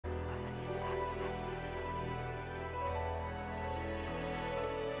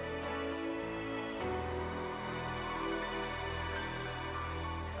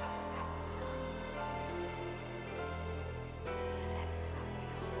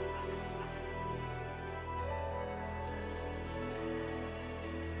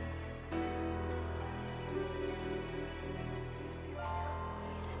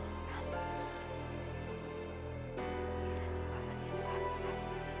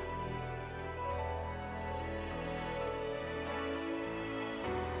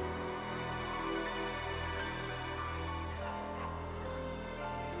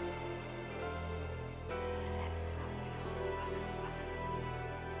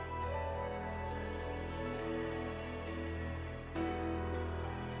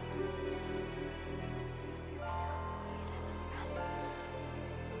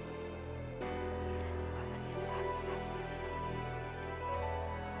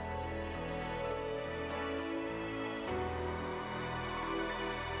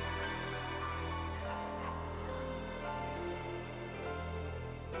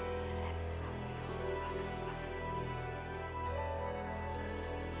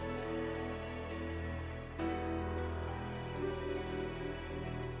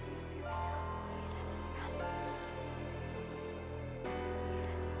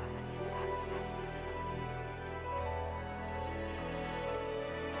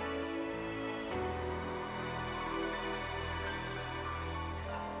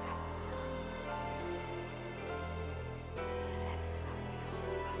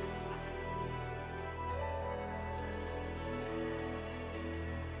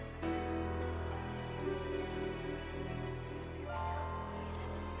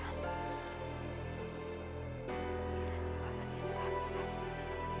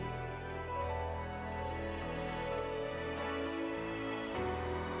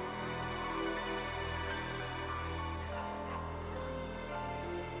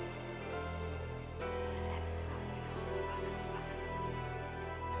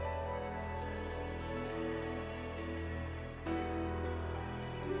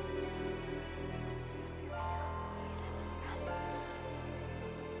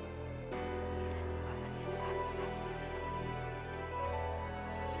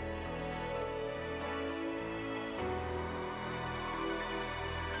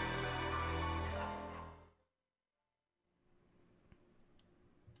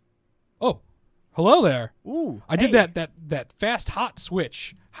Hello there. Ooh. I did that fast hot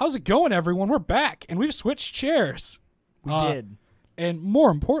switch. How's it going, everyone? We're back, and we've switched chairs. We did. And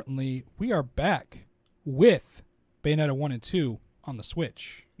more importantly, we are back with Bayonetta 1 and 2 on the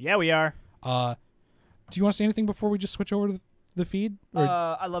Switch. Yeah, we are. Do you want to say anything before we just switch over to the feed?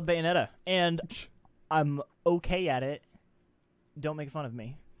 I love Bayonetta, and I'm okay at it. Don't make fun of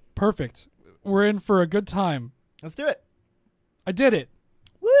me. Perfect. We're in for a good time. Let's do it. I did it.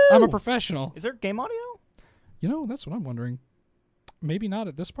 Woo! I'm a professional. Is there game audio? You know, that's what I'm wondering. Maybe not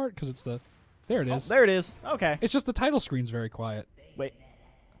at this part because it's the... There it is. There it is. Okay. It's just the title screen's very quiet. Wait.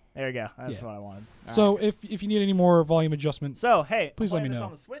 There you go. That's what I wanted. All so right. if you need any more volume adjustment, So, hey, please let me know.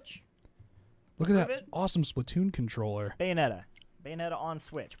 On the Switch. Look at that awesome Splatoon controller. Bayonetta on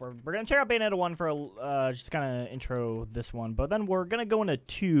Switch. We're gonna check out Bayonetta 1 for just kind of intro this one, but then we're gonna go into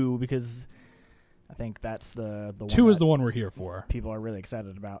 2 because I think that's the 2 one is the one we're here for. people are really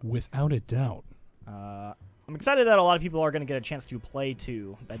excited about. Without a doubt. I'm excited that a lot of people are gonna get a chance to play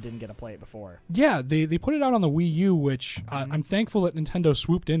 2 that didn't get to play it before. Yeah, they put it out on the Wii U, which I'm thankful that Nintendo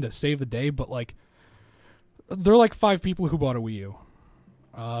swooped in to save the day, but like there are like 5 people who bought a Wii U.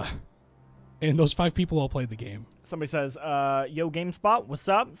 And those 5 people all played the game. Somebody says, yo, GameSpot, what's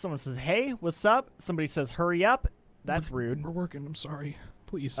up? Someone says, hey, what's up? Somebody says, hurry up. That's rude. We're working, I'm sorry.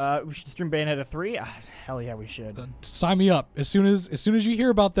 Please. We should stream Bayonetta 3? Hell yeah, we should. Sign me up. As soon as you hear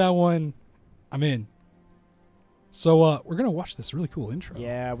about that one, I'm in. So we're going to watch this really cool intro.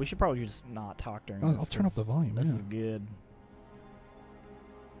 Yeah, we should probably just not talk during this. I'll turn up the volume. This is good.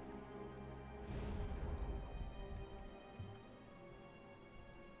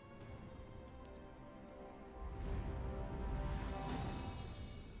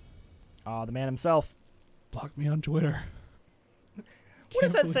 The man himself. Block me on Twitter. What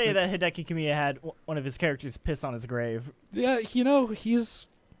does that say that Hideki Kamiya had one of his characters piss on his grave? Yeah, you know, he's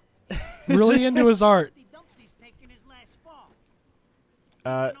really into his art.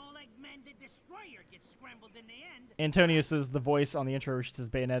 Antonio says the voice on the intro which says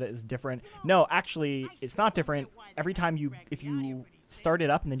Bayonetta is different. No, actually, it's not different. Every time if you start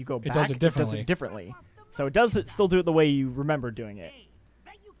it up and then you go back, it does it differently. So it does still do it the way you remember doing it.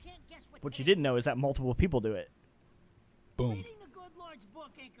 What you didn't know is that multiple people do it. Boom.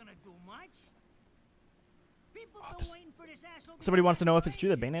 Somebody wants to know if it's true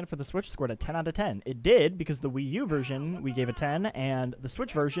that Bayonetta for the Switch scored a 10 out of 10. It did, because the Wii U version we gave a 10, and the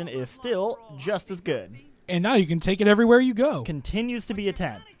Switch version is still just as good. And now you can take it everywhere you go. Continues to be a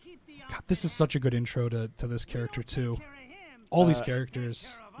 10. God, this is such a good intro to this character, too. All these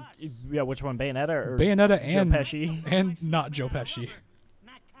characters. Yeah, which one, Bayonetta or Bayonetta and Joe Pesci? And not Joe Pesci.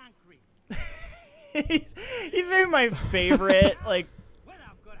 He's maybe my favorite. Like,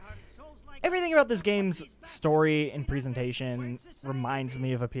 everything about this game's story and presentation reminds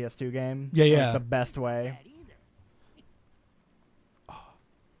me of a PS2 game. Yeah, yeah. Like, the best way.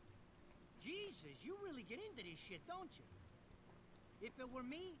 Jesus, you really get into this shit, don't you? If it were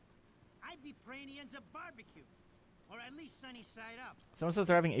me, I'd be praying he ends up barbecue. Or at least sunny side up. Someone says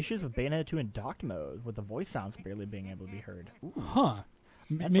they're having issues with Bayonetta 2 in docked mode, with the voice sounds barely being able to be heard. Ooh. Huh.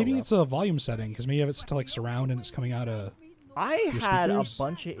 Maybe it's a volume setting, because maybe you have it set to like surround and it's coming out of I your had speakers? a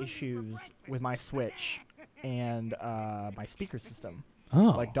bunch of issues with my Switch and my speaker system.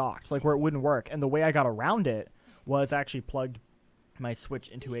 Oh. Like docked, like where it wouldn't work. And the way I got around it was actually plugged my Switch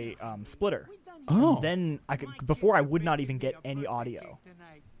into a splitter. Oh. And then before I would not even get any audio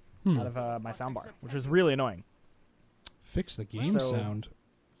out of my soundbar, which was really annoying. Fix the game sound.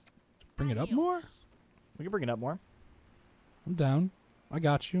 Bring it up more? We can bring it up more. I'm down. I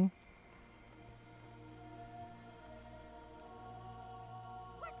got you.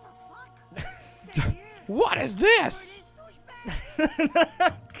 What the fuck? What is this?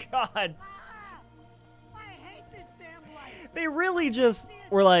 God. I hate this damn life. They really just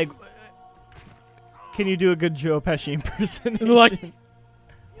were like, can you do a good Joe Pesci impersonation? They're like,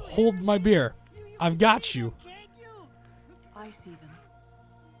 hold my beer. I've got you. I see them.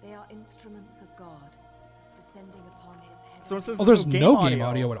 They are instruments of God, descending upon his head. So it says Oh, there's no audio. game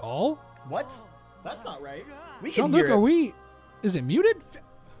audio at all? What? That's not right. We can Jean-Luc, hear are it. we... Is it muted?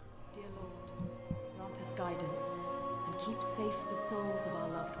 Dear Lord, grant us guidance and keep safe the souls of our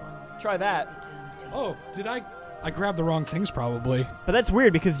loved ones. Try that. Eternity. Oh, did I grabbed the wrong things probably. But that's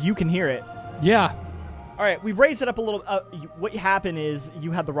weird because you can hear it. Yeah. All right, we've raised it up a little. What happened is you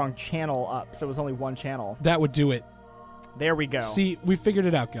had the wrong channel up, so it was only one channel. That would do it. There we go. See, we figured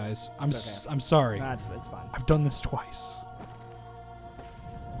it out, guys. I'm It's okay. I'm sorry. That's it's fine. I've done this twice.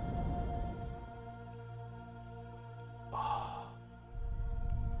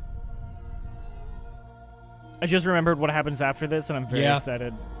 I just remembered what happens after this, and I'm very Yeah.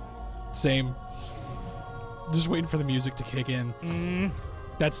 excited. Same. Just waiting for the music to kick in.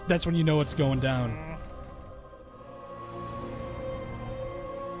 That's when you know it's going down.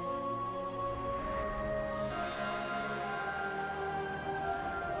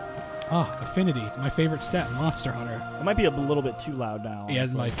 Ah, affinity, my favorite stat in Monster Hunter. It might be a little bit too loud now. Yeah,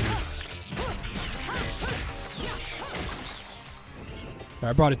 it honestly. might be. Alright,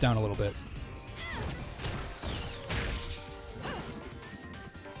 I brought it down a little bit.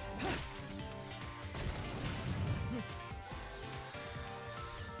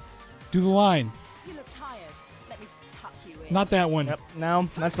 Do the line. You look tired. Let me tuck you in. Not that one. Yep. No,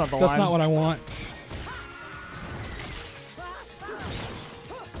 that's not the That's line. not what I want.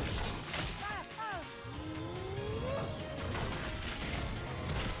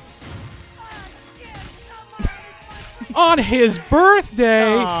 On his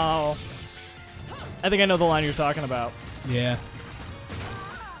birthday! Oh. I think I know the line you're talking about. Yeah.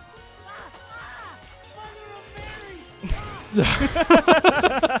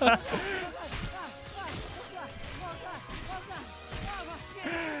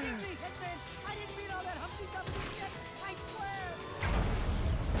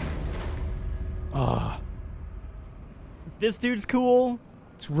 Ah. This dude's cool.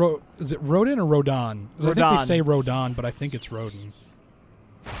 It's is it Rodin or Rodon? 'Cause I think Rodon. they say Rodon, but I think it's Rodin.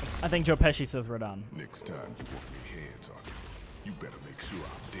 I think Joe Pesci says Rodon. Next time you want me hands on you, you better make sure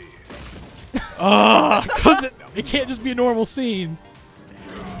I'm dead. Ah, cause it can't just be a normal scene.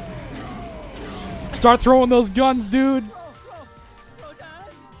 Start throwing those guns, dude.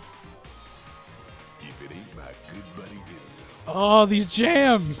 If it ain't my good buddy Enzo, Oh, these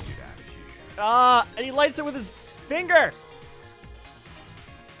jams. get out of here. And he lights it with his finger.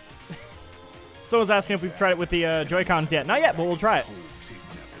 Someone's asking if we've tried it with the Joy-Cons yet. Not yet, but we'll try it. Chasing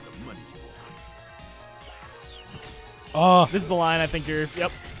after the money you want. Oh, This is the line I think you're...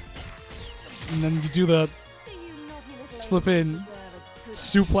 Yep. and then you do the Do you naughty little flipping angels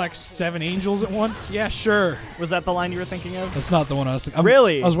deserve a good suplex 7 angels at once. Yeah, sure. Was that the line you were thinking of? That's not the one I was thinking.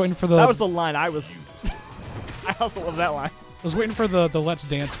 Really? I was waiting for the. That was the line I was... I also love that line. I was waiting for the Let's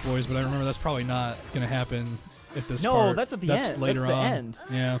Dance Boys, but I remember that's probably not gonna happen at this No, part. that's at the That's end. later That's the on. end.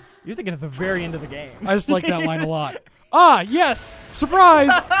 Yeah. You're thinking of the very end of the game. I just like that line a lot. Ah, yes! Surprise!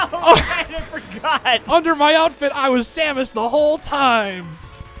 I forgot. Under my outfit, I was Samus the whole time!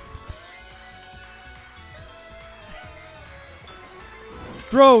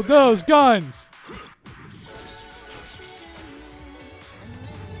 Throw those guns!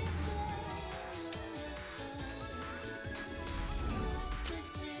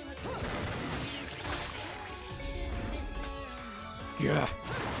 Yeah.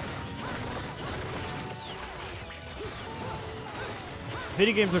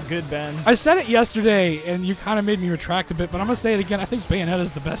 Video games are good, Ben. I said it yesterday, and you kind of made me retract a bit, but I'm gonna say it again. I think Bayonetta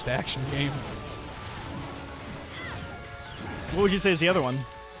is the best action game. What would you say is the other one? now.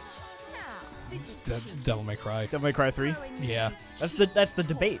 This It's is Devil May Cry. Devil May Cry 3? Yeah, That's the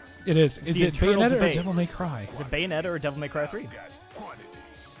debate. it is. Is the it eternal Bayonetta or debate. Devil May Cry? Is it Bayonetta or Devil May Cry 3? Quantity.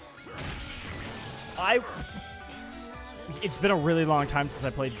 It's been a really long time since I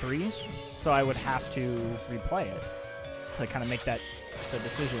played 3, so I would have to replay it to kind of make the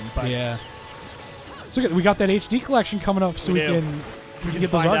decision. But Yeah. So good. We got that HD collection coming up, so We we do. can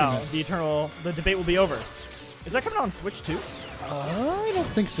get those find out. arguments. The debate will be over. Is that coming out on Switch too? I don't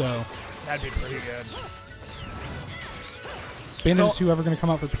think so. That'd be pretty good. Bayonetta's So- 2 ever going to come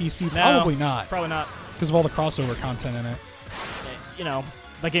out for PC? No, Probably not, Probably not. because of all the crossover content in it. You know,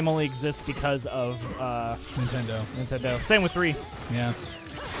 that game only exists because of Nintendo. Nintendo. Same with 3. Yeah.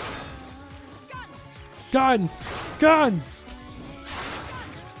 Guns! Guns!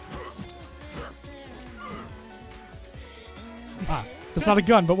 Ah, that's not a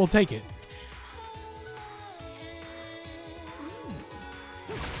gun, but we'll take it.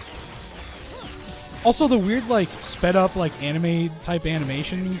 Also, the weird, like, sped up, like, anime type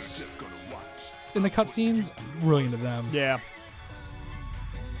animations Just gonna watch. in the cutscenes, really into them. Yeah.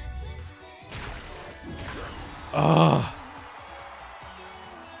 Ugh.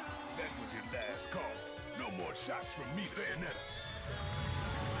 That was your last call. No more shots from me, Bayonetta.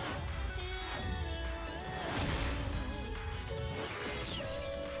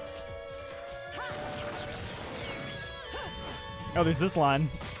 Oh, there's this line.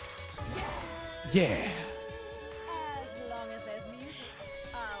 Yeah. as long as there's music,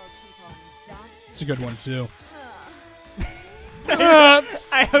 I'll keep on dancing. It's a good one, too.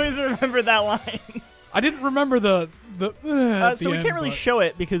 I always remember that line. I didn't remember the at So the we end, can't really but- show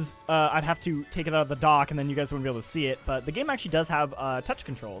it because I'd have to take it out of the dock and then you guys wouldn't be able to see it. But the game actually does have touch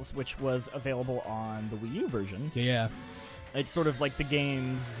controls, which was available on the Wii U version. Yeah. It's sort of like the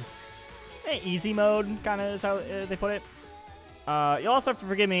game's easy mode, kind of is how they put it. You'll also have to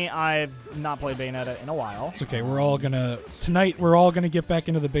forgive me. I've not played Bayonetta in a while. It's okay. Tonight we're all gonna get back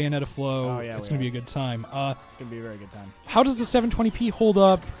into the Bayonetta flow. Oh, yeah, it's we gonna be are. a good time. It's gonna be a very good time. How does the 720p hold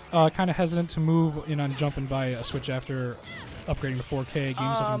up? Kind of hesitant to move in on jump and buy a Switch after upgrading to 4K.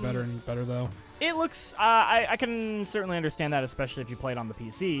 Game's looking better and better though. It looks. I can certainly understand that, especially if you play it on the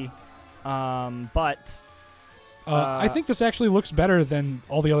PC. But I think this actually looks better than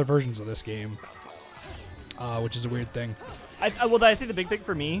all the other versions of this game, which is a weird thing. I think the big thing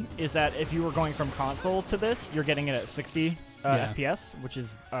for me is that if you were going from console to this, you're getting it at 60 FPS, which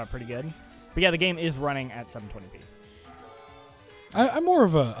is pretty good. But yeah, the game is running at 720p. I'm more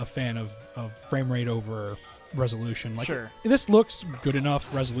of a fan of frame rate over resolution. Like, sure. This looks good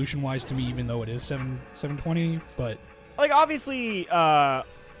enough resolution-wise to me, even though it is 720. But like obviously,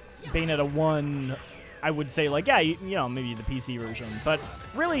 Bayonetta 1, I would say like you know maybe the PC version, but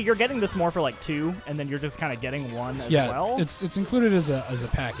really you're getting this more for like 2, and then you're just kind of getting 1 as well. It's included as a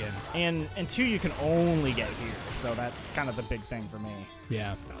pack-in. And 2 you can only get here, so that's kind of the big thing for me.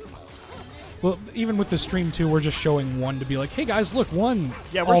 Yeah. Well, even with the stream too, we're just showing 1 to be like, hey guys, look, 1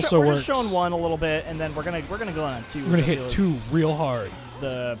 also we're works. just showing 1 a little bit, and then we're gonna go on 2. We're gonna hit 2 real hard.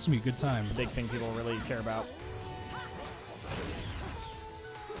 It's gonna be a good time. The big thing people really care about.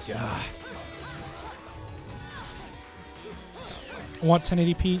 Yeah. Want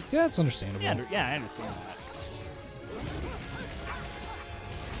 1080p? Yeah, that's understandable. Yeah, I understand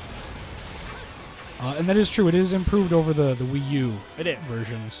that. And that is true. It is improved over the Wii U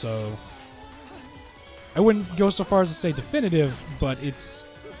version, so I wouldn't go so far as to say definitive, but it's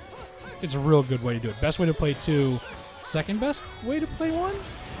a real good way to do it. Best way to play 2, second best way to play 1?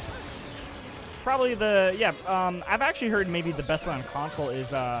 Probably I've actually heard maybe the best one on console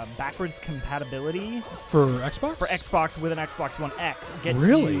is backwards compatibility for Xbox. For Xbox with an Xbox One X gets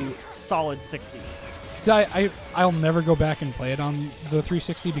you solid 60. See, I'll never go back and play it on the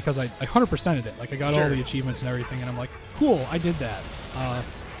 360 because I 100%ed it. Like I got all the achievements and everything, and I'm like, cool, I did that.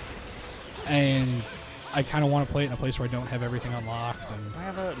 And I kind of want to play it in a place where I don't have everything unlocked. And no,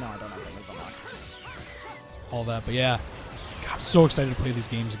 I don't have everything unlocked. All that, but yeah, God, I'm so excited to play these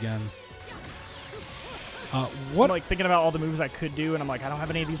games again. I'm like thinking about all the moves I could do, and I'm like, I don't have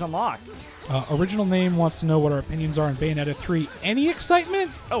any of these unlocked. Original Name wants to know what our opinions are on Bayonetta 3. Any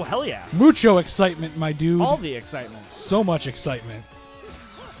excitement? Oh, hell yeah. Mucho excitement, my dude. All the excitement. So much excitement.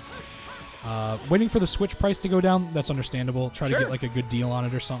 Waiting for the Switch price to go down, that's understandable. Try to get like a good deal on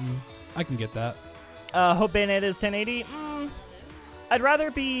it or something. I can get that. Hope Bayonetta is 1080. I'd rather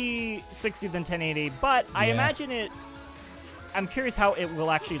be 60 than 1080, but I imagine it... I'm curious how it will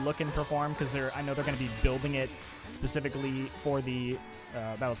actually look and perform, because I know they're going to be building it specifically for the...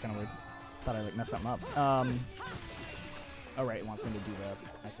 that was kind of weird. Thought I messed something up. Oh, right, it wants me to do the...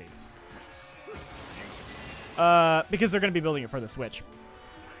 I see. Because they're going to be building it for the Switch.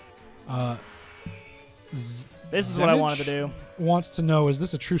 This is what I wanted to do. Wants to know, is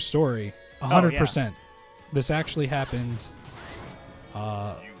this a true story? 100%. This actually happened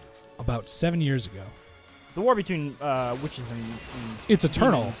about 7 years ago. The war between witches and it's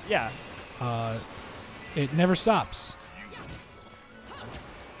eternal. Demons. Yeah. It never stops.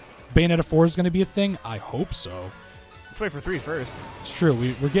 Bayonetta 4 is going to be a thing? I hope so. Let's wait for 3 first. It's true.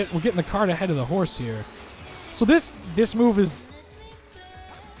 We're getting the cart ahead of the horse here. So this move is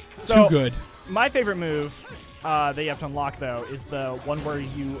too good. My favorite move that you have to unlock, though, is the one where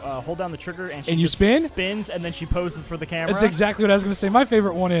you hold down the trigger and she just spins, and then she poses for the camera. That's exactly what I was going to say. My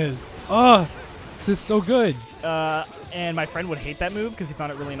favorite one is. This is so good. And my friend would hate that move because he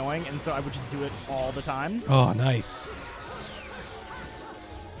found it really annoying, and so I would just do it all the time. Oh, nice.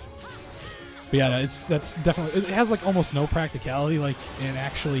 But yeah, that's definitely... It has like almost no practicality like in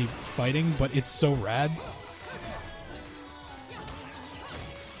actually fighting, but it's so rad.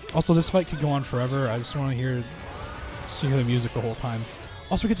 Also, this fight could go on forever. I just want to hear the music the whole time.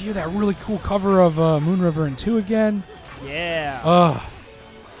 Also, we get to hear that really cool cover of Moon River in 2 again. Yeah.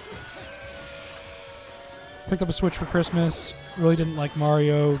 Picked up a Switch for Christmas. Really didn't like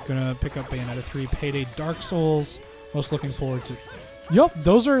Mario. Gonna pick up Bayonetta 3, Payday, Dark Souls. Most looking forward to... Yup,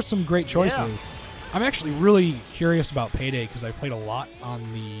 those are some great choices. Yeah. I'm actually really curious about Payday because I played a lot on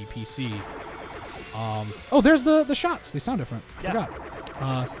the PC. Oh, there's the shots. They sound different. I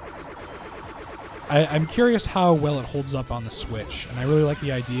forgot. I'm curious how well it holds up on the Switch, and I really like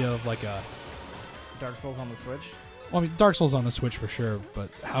the idea of like a... Dark Souls on the Switch? Well, I mean, Dark Souls on the Switch for sure, but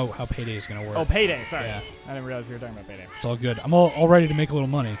how Payday is going to work. Oh, Payday, sorry. Yeah. I didn't realize you were talking about Payday. It's all good. I'm all ready to make a little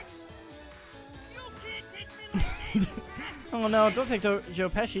money. Oh no, don't take Joe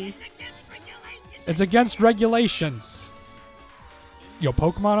Pesci. It's against regulations. Yo,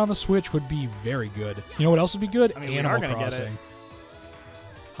 Pokemon on the Switch would be very good. You know what else would be good? I mean, we Animal are gonna get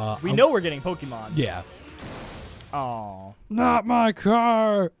Crossing. We know we're getting Pokemon. Yeah. Oh. Not my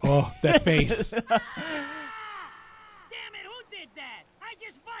car. Oh, that face. Damn it, who did that? I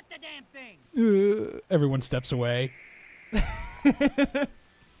just bought the damn thing. Everyone steps away.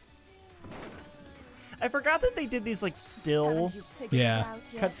 I forgot that they did these like still Haven't you figured Yeah. it out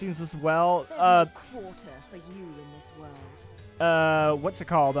yet? cutscenes as well. There's no quarter for you in this world. What's it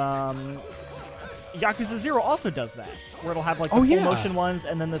called? Yakuza 0 also does that, where it'll have like the Oh, full yeah. motion ones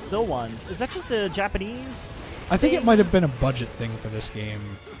and then the still ones. Is that just a Japanese? I think it might have been a budget thing for this game.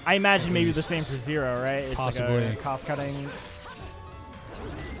 I imagine maybe the least. same for 0, right? It's Possibly. like a cost cutting.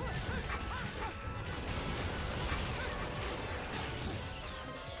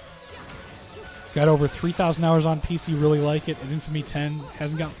 Got over 3,000 hours on PC, really like it. And Infamy 10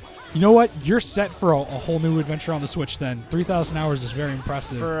 hasn't got... You know what? You're set for a whole new adventure on the Switch then. 3,000 hours is very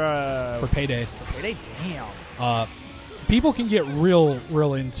impressive for Payday. Payday, damn. People can get real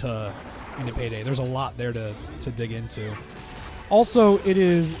into Payday. There's a lot there to dig into. Also, it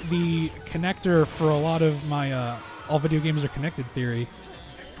is the connector for a lot of my all video games are connected theory.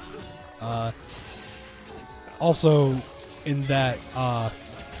 Also, in that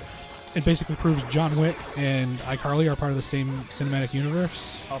it basically proves John Wick and iCarly are part of the same cinematic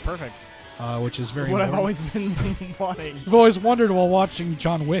universe, Oh, perfect. which is very What I've important. always been wanting. I've always wondered while watching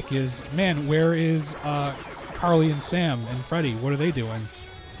John Wick is, man, where is Carly and Sam and Freddy? What are they doing?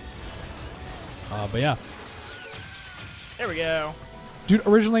 But yeah. There we go. Dude,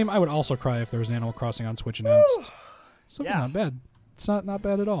 originally I would also cry if there was an Animal Crossing on Switch announced. Stuff is Yeah. not bad. It's not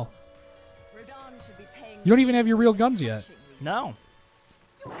bad at all. Radon should be paying You don't even have your real guns yet. No.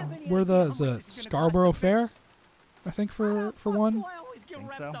 Where the Scarborough Fair? I think for one. I always get Think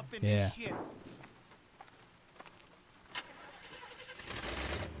wrapped so? up in Yeah. this shit.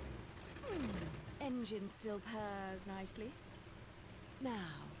 Engine still purrs nicely. Now,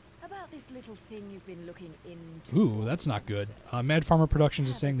 about this little thing you've been looking into. Ooh, that's not good. Mad Farmer Productions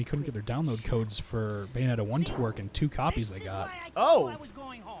is saying they couldn't get their download codes for Bayonetta 1 to work in 2 copies they got. Oh.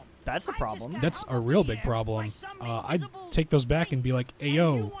 That's a problem. That's a real big problem. I'd take those back and be like, hey,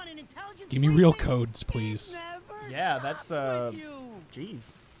 yo, give me real codes, please. Yeah, that's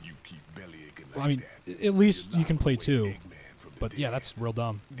jeez. You keep bellyaching like Well, I mean, that. at least you can play 2. Eggman from the But yeah, dead. that's real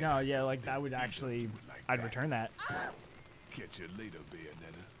dumb. No, yeah, like that would actually, I'd return that. Catch you later,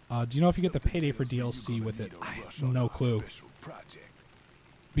 Bayonetta. Do you know if you get the Payday for Something tells me DLC you're with gonna it? need a I rush have on no our clue. special project.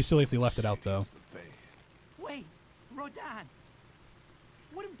 Be silly if they left it out, though. Just the fan. Wait, Rodan.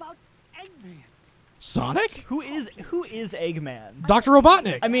 What about Eggman? Sonic? Who is Eggman? Dr.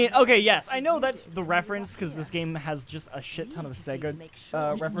 Robotnik! I mean, okay, yes, I know that's the reference because this game has just a shit ton of Sega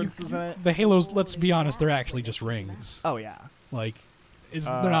references in it. The Halos, let's be honest, they're actually just rings. Oh yeah. Like,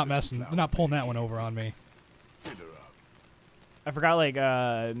 they're not messing. They're not pulling that one over on me. Fill her up. I forgot, like,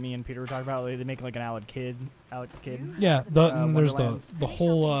 me and Peter were talking about, like, they make, like, an Alex Kidd. Yeah, there's the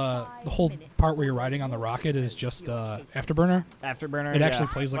Wonderland. whole part where you're riding on the rocket is just Afterburner. Afterburner. It actually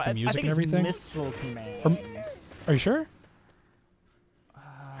yeah. plays, like, the I music think and everything. It's Missile Command. Or- Are you sure?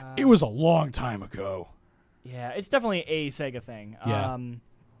 It was a long time ago. Yeah, it's definitely a Sega thing. Yeah.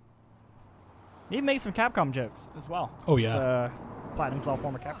 He makes some Capcom jokes as well. Oh, yeah. Platinum's all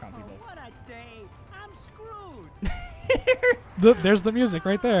former Capcom people. What a day. I'm screwed. There's the music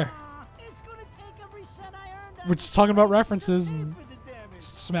right there. It's gonna take every cent I earned. We're just talking about references and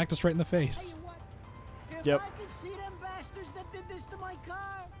smacked us right in the face. If Yep. I could see them bastards that did this to my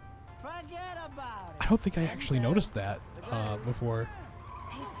car, forget about it. I don't think I actually noticed that before.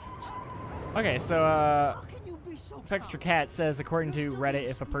 Pay attention. Okay, so, How can you be so Extra Cat says, according to Reddit,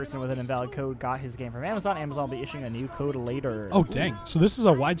 if a person with an invalid code got his game from Amazon, Amazon will be issuing a new code later. Oh, dang. So this is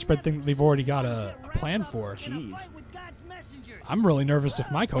a widespread thing that they've already got a plan for. Jeez. I'm really nervous if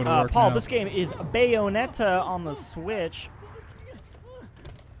my code will work Paul, now. this game is Bayonetta on the Switch.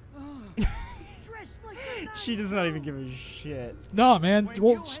 She does not even give a shit. No, man.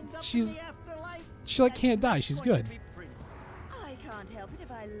 Well, she like can't die. She's good. I can't help it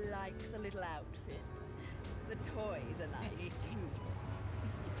if I like the little outfits. The toys are nice too.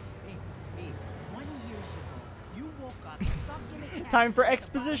 Hey, 20 years ago, you woke up stuck in a castle Time for with a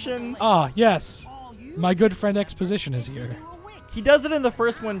exposition. Ah, yes. all you My good friend Exposition is here. were a witch. He does it in the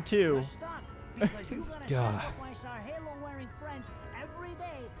first one, too. You're stuck because you gotta God. sacrifice our Halo-wearing friends every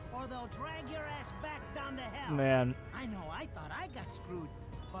day, or they'll drag your ass back down to hell. Man. I know, I thought I got screwed,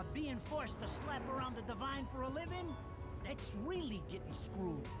 but being forced to slap around the divine for a living, that's really getting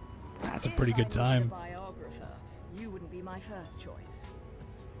screwed. That's a pretty good time. If I were a biographer, you wouldn't be my first choice.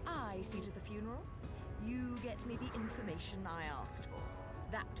 I see to the funeral, You get me the information I asked for.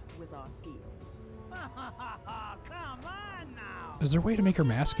 That was our deal. Come on now. Is there a way to make her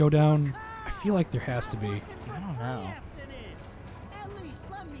mask go down? I feel like there has to be. I don't know. After this, at least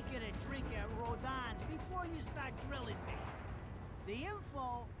let me get a drink at Rodon's before you start grilling me. The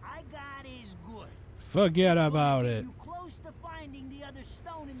info I got is good. Forget about it. You close to finding the other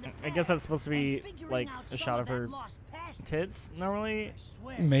stone in the I guess that's supposed to be and figuring like out a some shot of that her lost past tits normally. I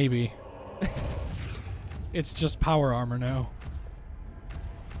swear. Maybe. It's just power armor now.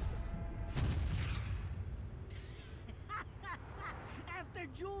 After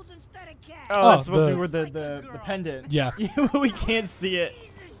jewels instead of cash. Oh, that's supposed to the- be where the pendant. Yeah. We can't see it.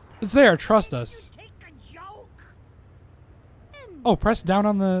 Jesus, It's there. Trust us. take a joke. Oh, press down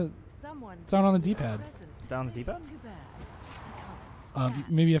on the Someone's down on the D-pad. present. Down the D-pad? Too bad. I can't stand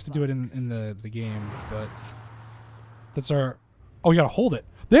Maybe you have to do it in the game, but that's our. Oh, you gotta hold it.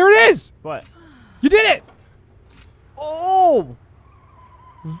 There it is. What? You did it. Oh!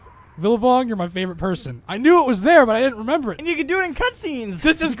 Villabong, you're my favorite person. I knew it was there, but I didn't remember it. And you can do it in cutscenes.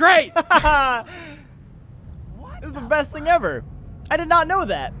 This is great. This is the best thing ever. I did not know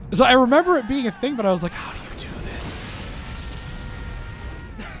that. So I remember it being a thing, but I was like, how do you do this?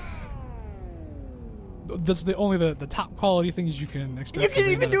 That's the top quality things you can expect. You can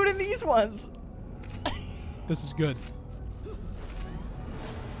even do it in these ones. This is good.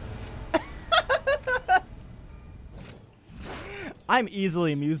 I'm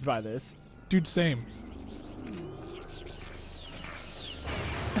easily amused by this. Dude, same.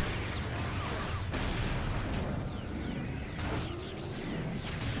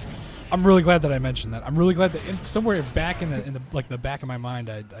 I'm really glad that I mentioned that. I'm really glad that somewhere back in the like the back of my mind,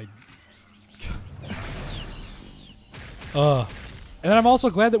 and then I'm also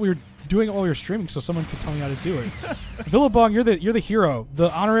glad that we were doing it while we were streaming, so someone could tell me how to do it. Villabong, you're the hero,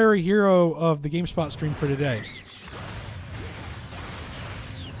 the honorary hero of the GameSpot stream for today.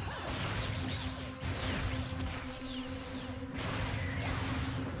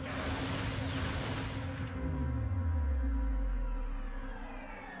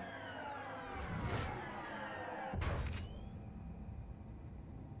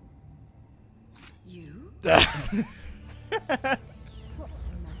 You?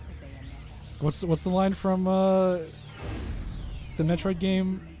 What's the line from the Metroid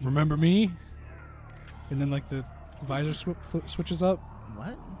game? Remember me? And then like the visor switches up.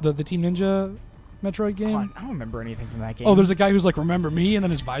 What? The Team Ninja Metroid game. I don't remember anything from that game. Oh, there's a guy who's like, remember me, and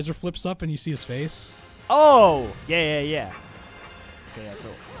then his visor flips up and you see his face. Oh! Yeah. Okay, yeah, so...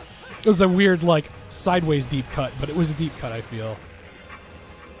 It was a weird like sideways deep cut, but it was a deep cut, I feel.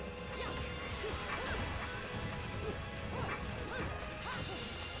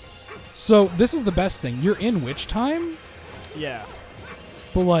 So this is the best thing. You're in Witch Time, Yeah.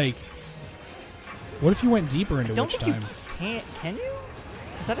 but like, what if you went deeper into Don't Witch think Time? you can't... Can you?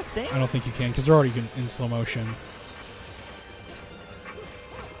 Is that a thing? I don't think you can because they're already in slow motion.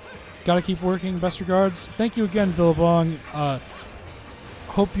 Gotta keep working. Best regards. Thank you again, Billabong.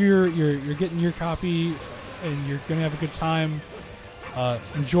 Hope you're getting your copy and you're gonna have a good time.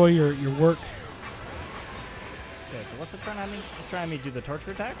 Enjoy your work. Okay, so what's it trying at me? It's trying me to do the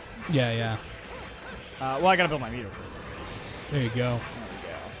torture attacks? Yeah. Well, I gotta build my meter first. There you go. There we go.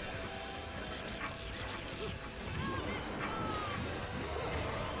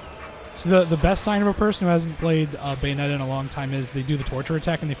 So the best sign of a person who hasn't played Bayonetta in a long time is they do the torture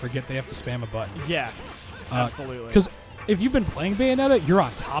attack and they forget they have to spam a button. Yeah. Absolutely. Because if you've been playing Bayonetta, you're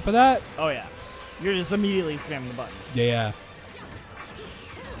on top of that. Oh, yeah. You're just immediately spamming the buttons. Yeah.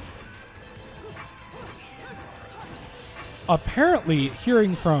 Apparently,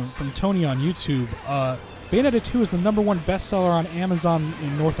 hearing from Tony on YouTube, Bayonetta 2 is the #1 bestseller on Amazon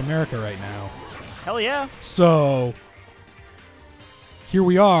in North America right now. Hell yeah. So, here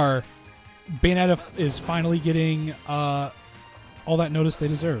we are. Bayonetta is finally getting all that notice they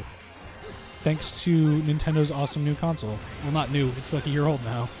deserve. Thanks to Nintendo's awesome new console. Well, not new. It's like a year old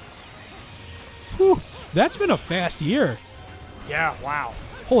now. Whew. That's been a fast year. Yeah, wow.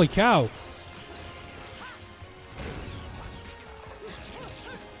 Holy cow.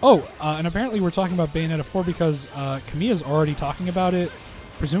 Oh, and apparently we're talking about Bayonetta 4 because Kamiya's already talking about it,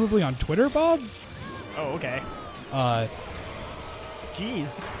 presumably on Twitter, Bob? Oh, okay.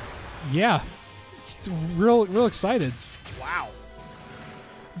 Jeez. Yeah. It's real excited. Wow.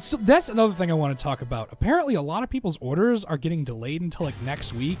 So that's another thing I want to talk about. Apparently a lot of people's orders are getting delayed until like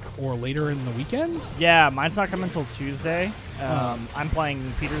next week or later in the weekend. Yeah, mine's not coming until Tuesday. I'm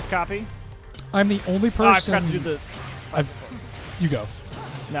playing Peter's copy. I'm the only Oh, I person... forgot to do the... You go.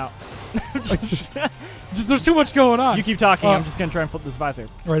 No. Just, there's too much going on. You keep talking. I'm just going to try and flip this visor.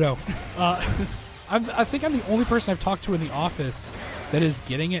 Righto. I think I'm the only person I've talked to in the office that is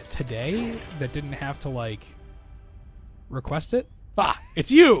getting it today that didn't have to, like, request it. Ah, it's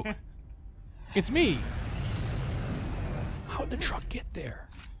you! It's me! How'd the truck get there?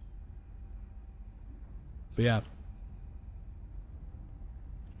 But yeah.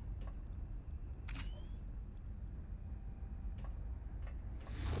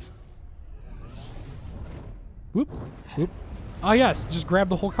 Whoop, whoop. Oh, yes, just grab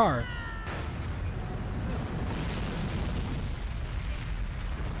the whole car.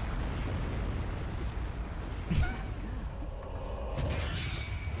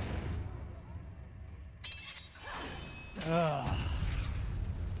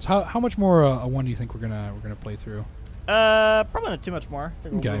 So how much more a 1 do you think we're gonna play through? Probably not too much more. I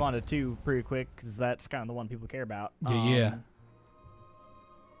think we'll Okay. move on to 2 pretty quick because that's kind of the one people care about. Yeah.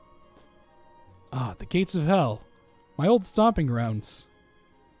 Ah, the gates of hell. My old stomping grounds.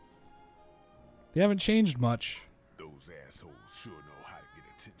 They haven't changed much. Those assholes sure know how to get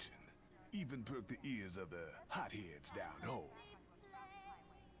attention. Even perk the ears of the hotheads down home.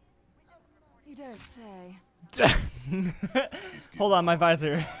 You don't say. Hold on, my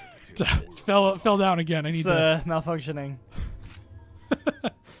visor. fell down again. I need It's to. malfunctioning.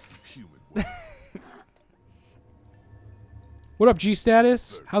 Human way. What up, G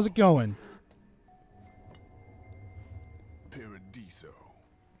status? How's it going? Paradiso.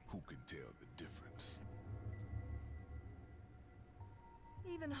 Who can tell the difference?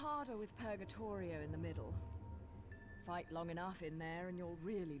 Even harder with Purgatorio in the middle. Fight long enough in there and you'll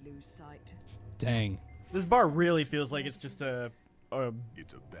really lose sight. Dang. This bar really feels like it's just a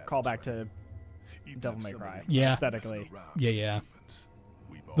It's a battle callback trap. to Even Devil if May some of Cry. them Yeah. aesthetically. messing around Yeah, with yeah. demons,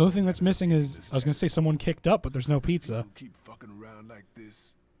 we've The only thing all that's been missing is this I was gonna say someone kicked up, but there's no pizza. You keep fucking around like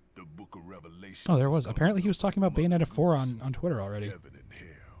this, the Book of Revelation. Oh, there was. Apparently, he was talking about Bayonetta 4 on Twitter already. Heaven and hell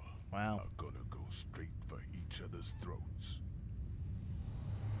wow. are gonna go straight for each other's throats.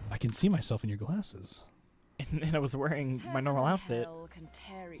 I can see myself in your glasses. And I was wearing my normal Heaven and outfit. hell can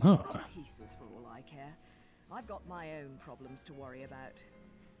tear each Huh. other to pieces for all I care. I've got my own problems to worry about.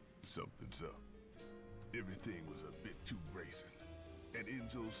 Something's up. Everything was a bit too bracing. And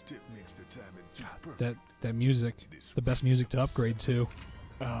Enzo's tip makes the timing too perfect. That music. It's the best music to upgrade to.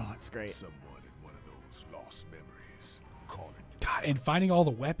 Oh, it's great. Someone in one of those lost memories calling you. God, and finding all the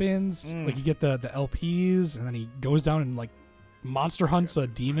weapons. Like, you get the LPs, and then he goes down and, like, monster hunts a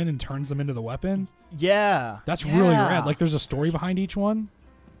demon and turns them into the weapon. Yeah. That's really rad. Like, there's a story behind each one.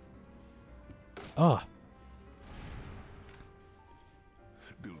 Ugh.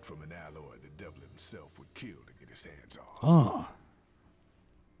 Built from an alloy the devil himself would kill to get his hands on. Ugh.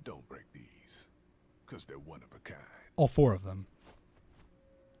 Don't break these, because they're one of a kind. All 4 of them.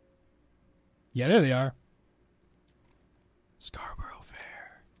 Yeah, there they are. Scarborough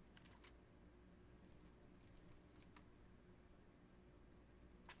Fair.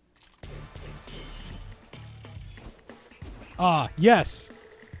 Ah, yes.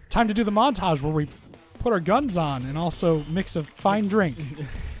 Time to do the montage where we put our guns on and also mix a fine drink.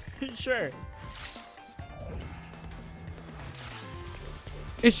 Sure.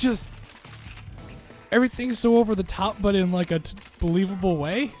 It's just everything's so over the top, but in like a believable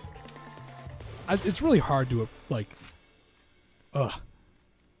way. It's really hard to like. Ugh.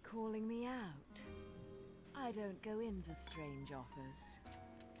 Calling me out. I don't go in for strange offers.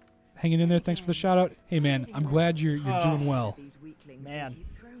 Hanging in there. Thanks for the shout out. Hey man, I'm glad you're doing well. These weaklings they Man.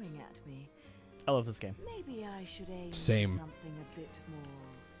 keep throwing at me. I love this game. Maybe I should aim Same. for something a bit more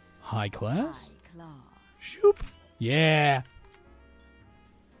High class. high class. Shoop. Yeah.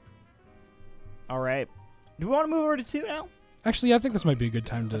 All right. Do we want to move over to 2 now? Actually, I think this might be a good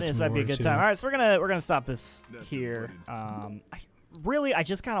time to. This move might be a over good to- time. All right, so we're gonna stop this here. I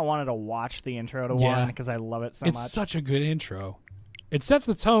just kind of wanted to watch the intro to Yeah. 1 because I love it so It's much. such a good intro. It sets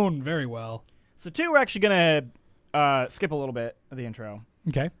the tone very well. So 2, we're actually gonna skip a little bit of the intro.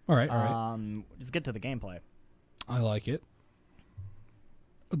 Okay. All right. All right. Just get to the gameplay. I like it.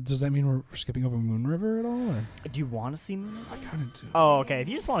 Does that mean we're skipping over Moon River at all? Or? Do you want to see me? I kind of do. Oh, okay. If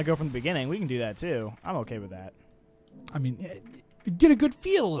you just want to go from the beginning, we can do that too. I'm okay with that. I mean, get a good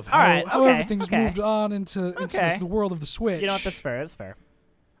feel of how, All right, how okay, everything's okay. moved on into Okay. the world of the Switch. You know what? That's fair. That's fair.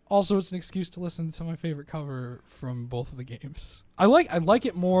 Also, it's an excuse to listen to my favorite cover from both of the games. I like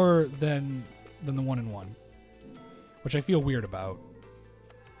it more than the 1-in-1, which I feel weird about.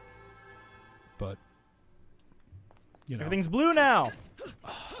 But you know, Everything's blue now.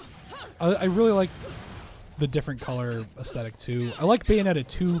 I really like the different color aesthetic too. I like Bayonetta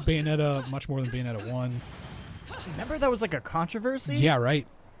 2, Bayonetta much more than Bayonetta 1. Remember that was like a controversy? Yeah, right.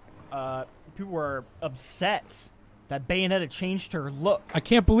 People were upset that Bayonetta changed her look. I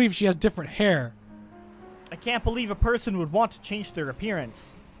can't believe she has different hair. I can't believe a person would want to change their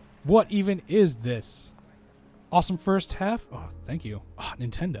appearance. What even is this? Awesome first half? Oh, thank you. Oh,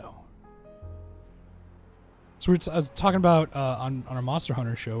 Nintendo. So I was talking about on our Monster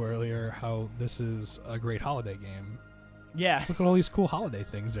Hunter show earlier how this is a great holiday game. Yeah. Let's look at all these cool holiday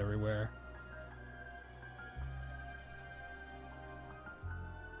things everywhere.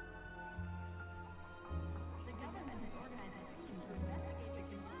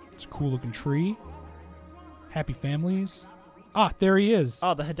 It's a cool looking tree. Happy families. Ah, there he is.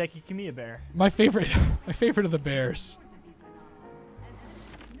 Oh, the Hideki Kamiya bear. My favorite, my favorite of the bears.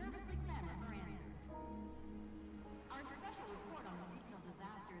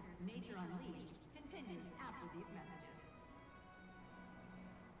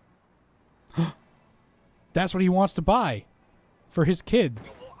 That's what he wants to buy for his kid.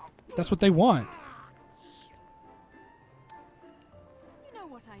 That's what they want. You know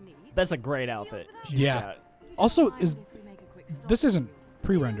what I need? That's a great outfit. She's Yeah. got. Also, Mind is if we make a quick stop? this isn't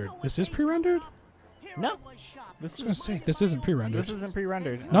pre-rendered? This is pre-rendered? I No. was gonna say this isn't pre-rendered. This isn't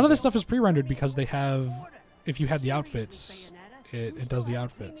pre-rendered. None of this stuff is pre-rendered because they have. If you had the outfits, it does the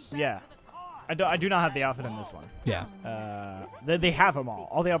outfits. Yeah. I do not have the outfit in this one. Yeah. They have them all.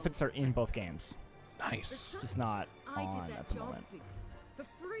 All the outfits are in both games. Nice. Just not I on did at that the job moment. for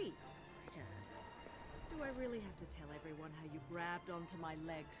free, Dad. Do I really have to tell everyone how you grabbed onto my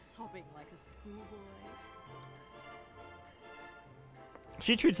leg, sobbing like a schoolboy?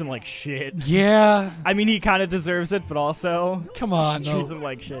 She treats him like shit. Yeah. I mean, he kind of deserves it, but also Come on. she No. treats him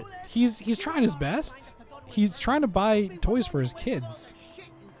like shit. He's trying his best. He's trying to buy toys for his kids.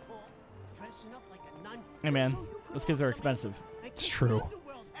 Hey, man, those kids are expensive. It's true.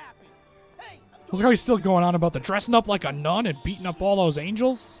 Look how he's still going on about the dressing up like a nun and beating up all those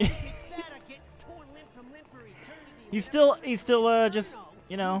angels. He's still just,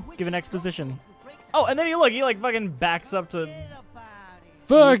 you know, giving exposition. Oh, and then he like fucking backs up to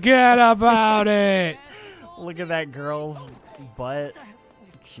Forget about it. look at that girl's butt.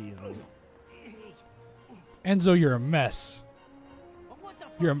 Jesus. Enzo, you're a mess.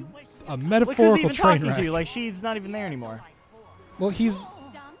 You're a Look who's metaphorical even train talking wreck. to. Like, she's not even there anymore. Well, he's. Done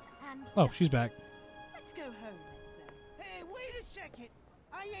and Oh, she's back. let's go home, Enzo. Hey, wait a second.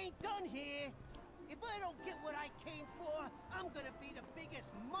 I ain't done here. If I don't get what I came for, I'm gonna be the biggest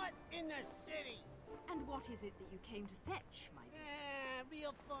mutt in the city. And what is it that you came to fetch, my dear?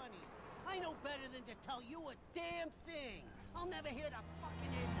 Real funny. I know better than to tell you a damn thing. I'll never hear the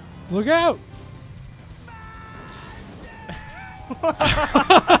fucking end of it. Look out!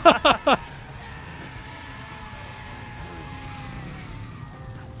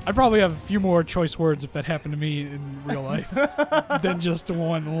 I'd probably have a few more choice words if that happened to me in real life than just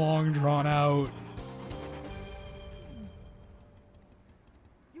one long drawn out.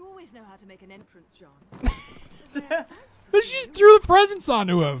 You always know how to make an entrance, John. But she just threw the presents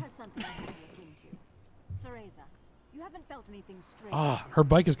onto him. Had something to look into. Cereza, you haven't felt anything strange. Ah, her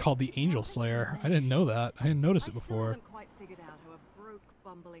bike is called the Angel Slayer. I didn't know that. I didn't notice it I still before. haven't quite figured out how a broke,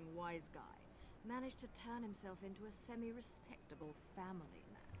 bumbling wise guy managed to turn himself into a semi-respectable family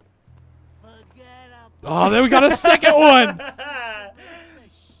man. Forget about Oh, then we got a second one.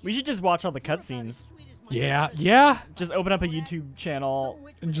 We should just watch all the cutscenes. Yeah, yeah, Just open up a YouTube channel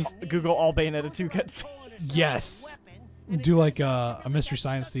and just Google all Bayonetta 2 cutscenes. yes, do like a Mystery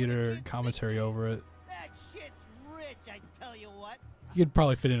Science Theater commentary over it. that shit's rich, I tell you what. You could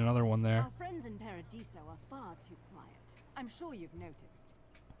probably fit in another one there. Our friends in Paradiso are far too quiet. I'm sure you've noticed.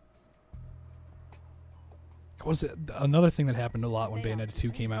 Was it another thing that happened a lot when Bayonetta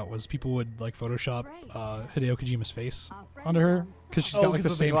 2 came out was people would like Photoshop Hideo Kojima's face onto her because she's Oh, got like the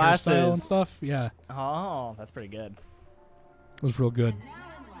 'cause of the same hairstyle and glasses. stuff. Yeah, Oh, that's pretty good. it was real good.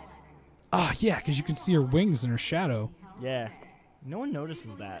 Ah, yeah, because you can see her wings and her shadow. Yeah. No one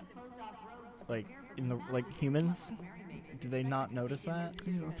notices that. Like, in the, humans? Do they not notice that?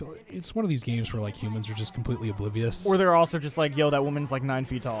 It's one of these games where like humans are just completely oblivious. Or they're also just like, yo, that woman's like 9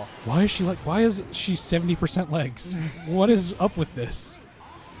 feet tall. Why is she 70% legs? What is up with this?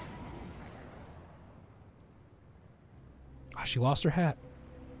 Ah, she lost her hat.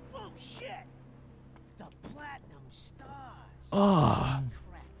 Oh shit! The platinum stars. Ah,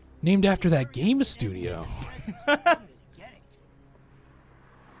 named after that game studio. Get it.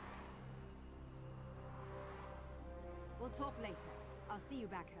 We'll talk later. I'll see you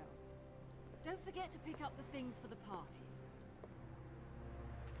back home. Don't forget to pick up the things for the party.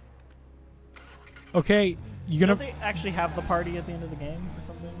 Okay, you Don't gonna? they actually have the party at the end of the game or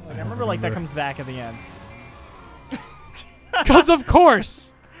something? Like, I remember like that remember. comes back at the end. Because of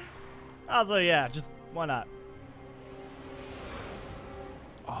course. Also, yeah, just why not?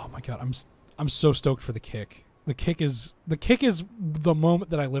 Oh my god, I'm so stoked for the kick. The kick is the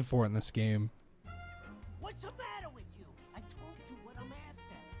moment that I live for in this game. What's the matter with you? I told you what I'm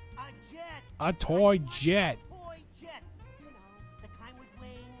after. A jet. A toy jet. Toy jet. You know, the kind with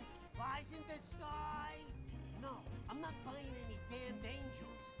wings, flies in the sky. No, I'm not buying any damned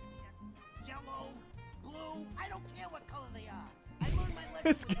angels. Yellow, blue, I don't care what color they are. I learned my lesson.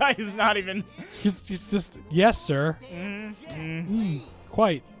 This guy is not even. He's just yes, sir.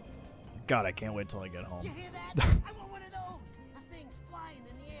 Quite. God, I can't wait till I get home. You hear that? I want one of those. The thing's flying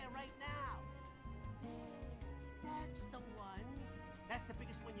in the air right now. That's the one. That's the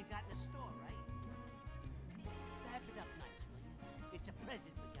biggest one you got in the store, right? Wrap it up nicely. It's a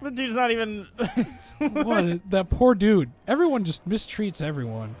present for The dude's not even. What? That poor dude. Everyone just mistreats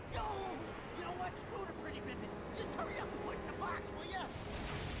everyone. Yo, you know what? Screw the pretty ribbon. Just hurry up and put it in the box, will ya?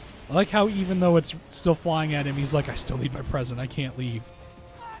 I like how even though it's still flying at him, he's like, I still need my present. I can't leave.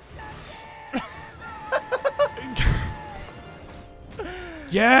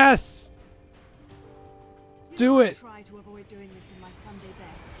 Yes! Do it! Try to avoid doing this in my Sunday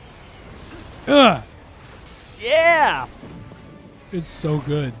best. Ugh! Yeah. It's so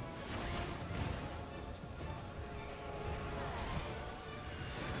good.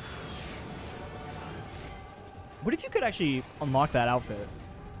 What if you could actually unlock that outfit?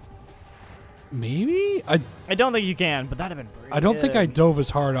 Maybe? I don't think you can, but that'd have been pretty I don't think I good. dove as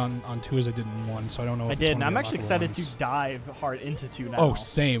hard on 2 as I did in 1, so I don't know if I it's did, one and of the I'm actually unlockable excited ones. to dive hard into 2 now. Oh,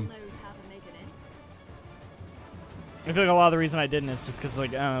 same. Knows how to make it in. I feel like a lot of the reason I didn't is just because, like,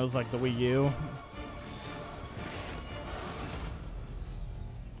 I don't know, it was like the Wii U.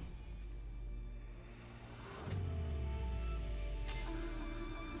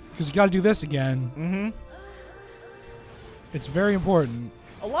 Because you gotta do this again. Mm-hmm. It's very important.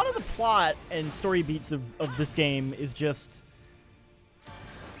 A lot of the plot and story beats of this game is just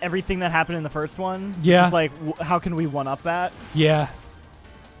everything that happened in the first one. It's Yeah. just like, how can we one-up that? Yeah.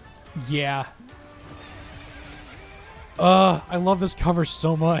 Yeah. I love this cover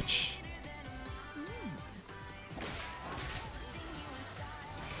so much.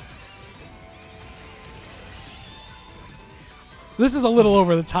 This is a little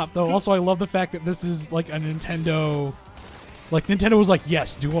over the top, though. Also, I love the fact that this is like a Nintendo. Like, Nintendo was like,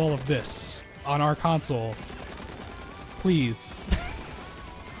 yes, do all of this on our console. Please.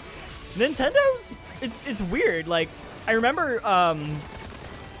 Nintendo's it's weird. Like, I remember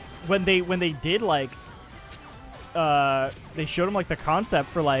when they did like they showed him like the concept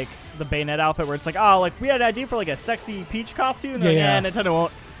for like the Bayonetta outfit, where it's like, oh, like we had an idea for like a sexy Peach costume. And Yeah, like, Nintendo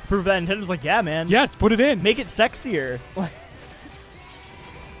won't prove that. Nintendo's like, yeah, man, Yes, put it in. make it sexier.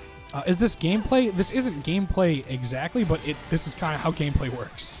 Is this gameplay? This isn't gameplay exactly, but this is kind of how gameplay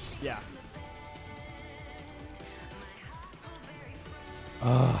works. Yeah.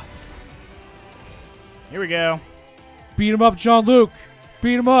 Here we go. Beat him up, John Luke.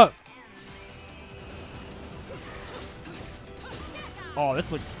 Beat him up. Oh,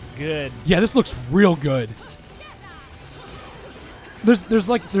 this looks good. Yeah, this looks real good. There's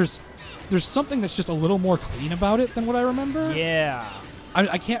something that's just a little more clean about it than what I remember. Yeah.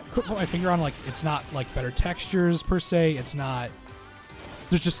 I can't put my finger on, like, it's not like better textures per se. It's not.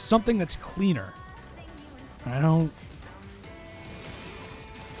 There's just something that's cleaner. And I don't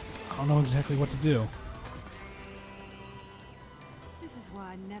know exactly what to do. This is why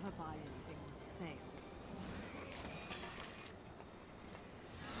I never buy anything on sale.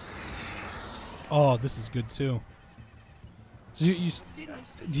 Oh, this is good too. So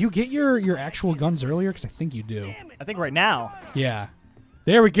do you get your actual guns earlier? Because I think you do. I think right now. Yeah.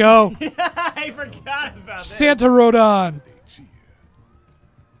 There we go. I forgot about that. Santa Rodon.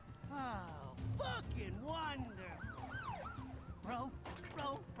 Oh, fucking wonderful.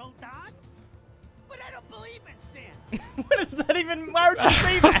 Rodon? But I don't believe in Santa. What is that even? Why would you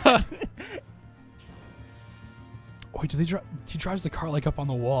say that? Wait, do they he drives the car like up on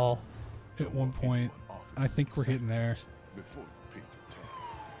the wall at one point, and I think we're hitting there. Before you pay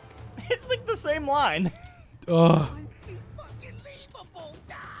your tab. It's like the same line. Ugh. Unbelievable.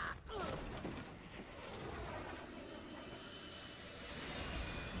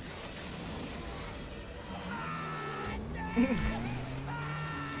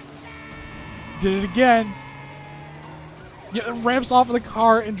 Did it again. Yeah, it ramps off of the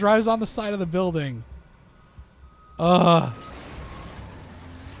car and drives on the side of the building.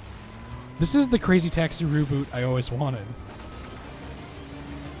 This is the Crazy Taxi reboot I always wanted.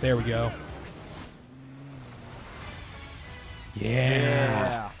 There we go.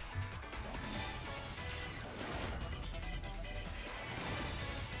 Yeah.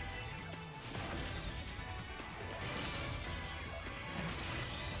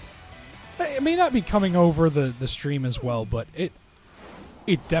 It may not be coming over the stream as well, but it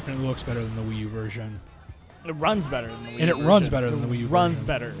definitely looks better than the Wii U version. It runs better than the Wii U And it version. runs better than the Wii U runs version.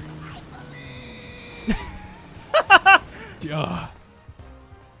 better. Ugh.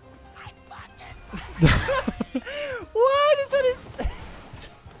 What is it?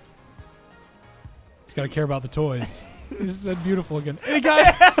 He's got to care about the toys. He just said beautiful again. Hey,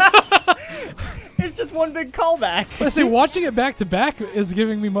 guy. It's just one big callback. Let's say watching it back to back is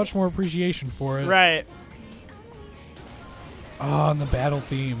giving me much more appreciation for it. Right. Oh, and the battle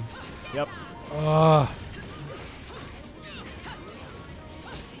theme. Yep.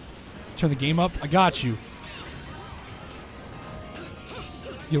 Turn the game up. I got you.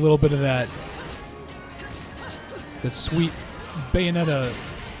 Get a little bit of that sweet Bayonetta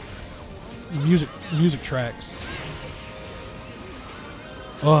music tracks.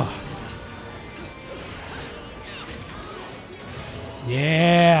 Ugh.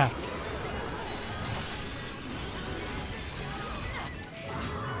 Yeah.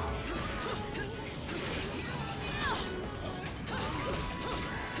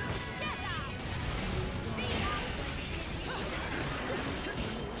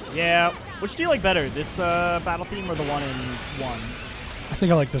 Yeah. Which do you like better, this battle theme or the one in 1? I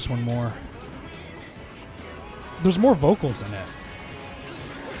think I like this one more. There's more vocals in it.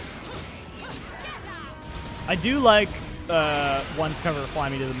 I do like 1's cover of Fly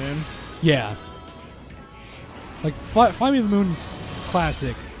Me to the Moon. Yeah. Like, Fly Me to the Moon's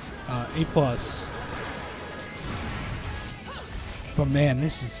classic. A+. But man,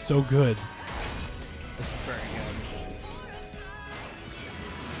 this is so good. This is very good.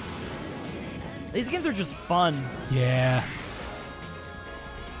 These games are just fun. Yeah.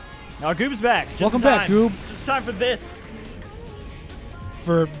 Now Goob's back. Just Welcome in back, time. Goob. Just in time for this.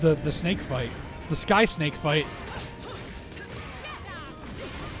 For the snake fight. The sky snake fight.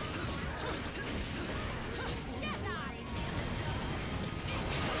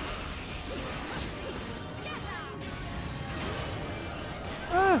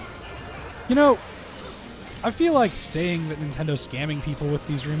 You know, I feel like saying that Nintendo's scamming people with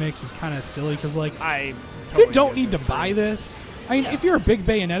these remakes is kind of silly because, like, I totally you don't need to buy this. I mean, if you're a big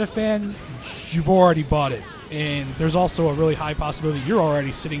Bayonetta fan, you've already bought it. And there's also a really high possibility you're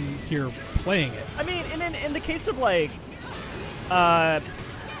already sitting here playing it. I mean, and in the case of, like,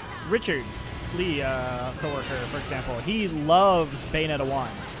 Richard Lee, coworker, for example, he loves Bayonetta 1.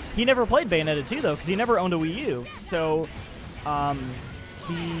 He never played Bayonetta 2, though, because he never owned a Wii U. So, one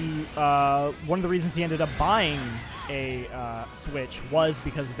of the reasons he ended up buying a Switch was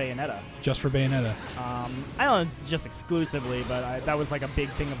because of Bayonetta. Just for Bayonetta. I don't know, just exclusively, but that was like a big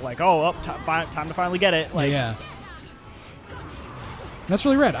thing of like, time to finally get it. Like, yeah. That's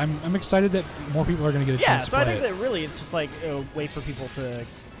really rad. I'm excited that more people are going to get a chance to so play I think it. that really it's just like a way for people to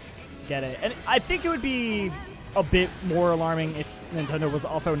get it. And I think it would be a bit more alarming if Nintendo was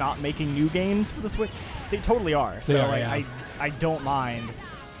also not making new games for the Switch. They totally are. They So are, like, yeah. I don't mind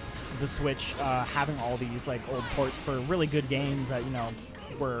the Switch having all these like old ports for really good games that, you know,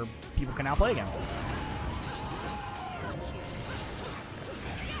 where people can now play again.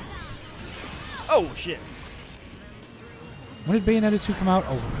 Oh shit. When did Bayonetta 2 come out?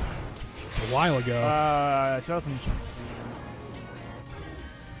 Oh, a while ago.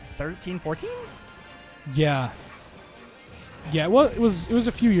 2013, 14? Yeah. Yeah, well, it was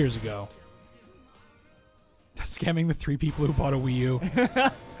a few years ago. Scamming the 3 people who bought a Wii U.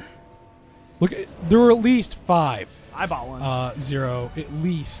 Look, there were at least 5. I bought one. 0, at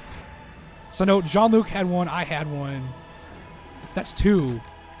least. So I know Jean-Luc had one, I had one. That's 2.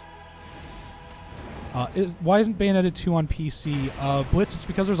 Why isn't Bayonetta 2 on PC? Blitz, it's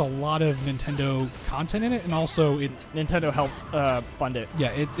because there's a lot of Nintendo content in it, and also Nintendo helped fund it.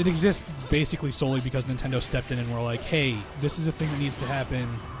 Yeah, it exists basically solely because Nintendo stepped in and were like, hey, this is a thing that needs to happen.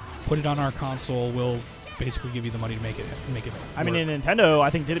 Put it on our console. We'll basically give you the money to make it I mean, work. and Nintendo,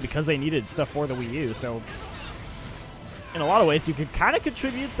 I think, did it because they needed stuff for the Wii U. So, in a lot of ways, you could kind of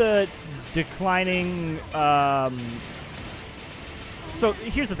contribute the declining. So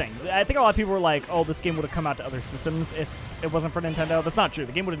here's the thing. I think a lot of people were like, "Oh, this game would have come out to other systems if it wasn't for Nintendo." That's not true.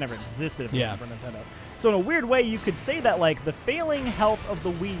 The game would have never existed if it wasn't for Nintendo. So in a weird way, you could say that like the failing health of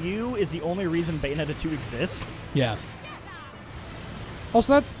the Wii U is the only reason Bayonetta 2 exists. Yeah.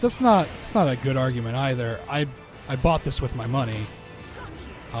 Also, that's not a good argument either. I bought this with my money,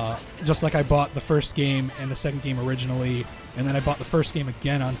 just like I bought the first game and the second game originally, and then I bought the first game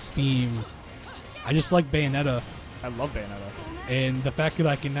again on Steam. I just like Bayonetta. I love Bayonetta. And the fact that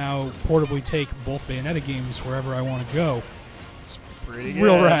I can now portably take both Bayonetta games wherever I want to go, it's pretty good.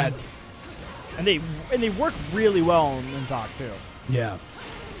 Real rad. And they work really well in dock too. Yeah.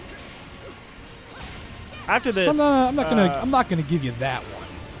 After this, So I'm not gonna give you that one.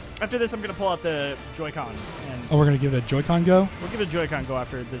 After this, I'm gonna pull out the Joy-Cons and Oh, we're gonna give it a Joy-Con go. we'll give it a Joy-Con go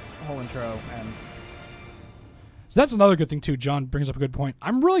after this whole intro ends. So that's another good thing too. John brings up a good point.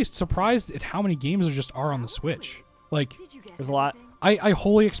 I'm really surprised at how many games there just are on the Switch. Like, Did you get There's a lot. anything? I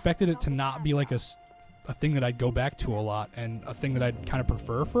wholly expected it to not be like a thing that I'd go back to a lot and a thing that I'd kind of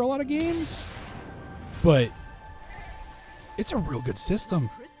prefer for a lot of games. But it's a real good system,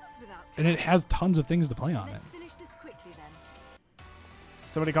 Christmas without and it has tons of things to play on it. Let's finish this quickly then.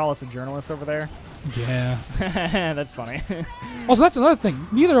 Somebody call us a journalist over there. Yeah. That's funny. Also, that's another thing.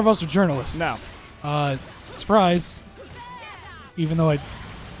 Neither of us are journalists. No. Surprise. Even though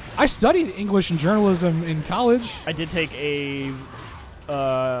I studied English and journalism in college. I did take a.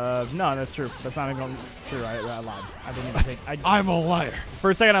 No, that's true. That's not even true. I lied. I didn't even take. I'm a liar.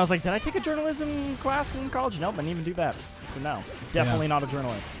 For a second, I was like, did I take a journalism class in college? Nope, I didn't even do that. So no, definitely not a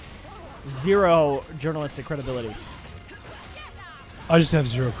journalist. Zero journalistic credibility. I just have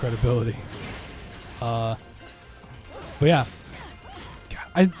zero credibility. But yeah,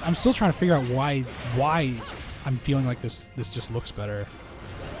 I'm still trying to figure out why I'm feeling like this just looks better.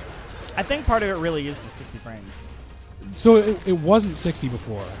 I think part of it really is the 60 frames. So it wasn't 60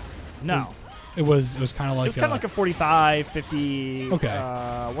 before. No. It was kind of like It was kind of like a 45, 50. Okay.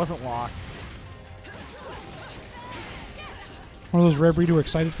 Wasn't locked. one of those rare breed who are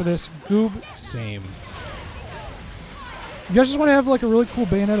excited for this. Goob, same. You guys just want to have like a really cool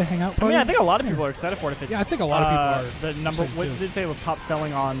Bayonetta hangout I party? mean, I think a lot of people are excited for it. If it's, Yeah, I think a lot of people are The number, excited what too. did it say it was top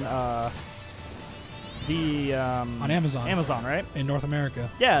selling on the on Amazon. Amazon, right? In North America.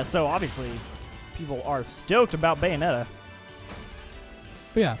 Yeah, so obviously people are stoked about Bayonetta.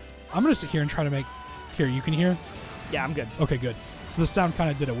 But yeah, I'm going to sit here and try to make... Here, you can hear? Yeah, I'm good. Okay, good. So the sound kind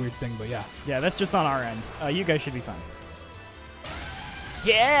of did a weird thing, but yeah. Yeah, that's just on our end. You guys should be fine.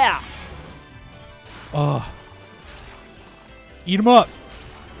 Yeah! Oh. Eat them up.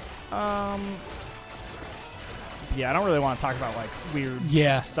 Yeah, I don't really want to talk about like weird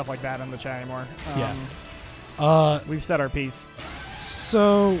Yeah. stuff like that in the chat anymore. Yeah. We've said our piece.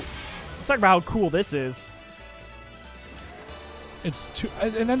 So Let's talk about how cool this is. it's too...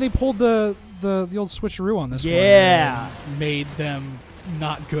 And then they pulled the old switcheroo on this one. Yeah. And made them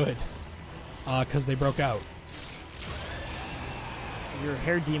not good. Because they broke out. Your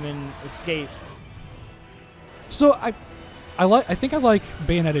hair demon escaped. So I think I like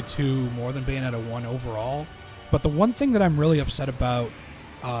Bayonetta 2 more than Bayonetta 1 overall. But the one thing that I'm really upset about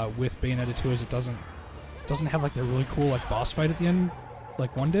with Bayonetta 2 is it doesn't have like the really cool like boss fight at the end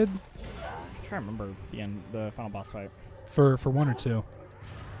like 1 did. I'm trying to remember the final boss fight. For 1 or 2.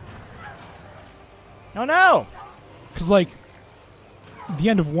 Oh no! Because like the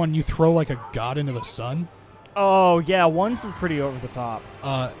end of 1 you throw like a god into the sun. Oh yeah, one's is pretty over the top.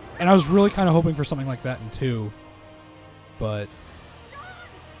 And I was really kind of hoping for something like that in 2. But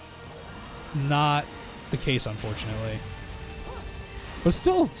not the case, unfortunately. But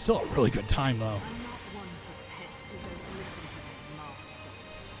still a really good time, though. Not one for pets who don't listen to their masters.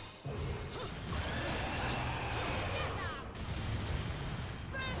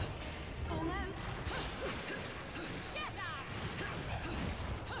 Almost.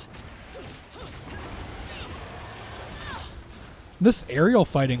 This aerial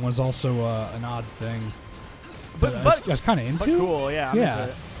fighting was also an odd thing. But- I but- was kind of But into. cool, yeah. I'm Yeah. into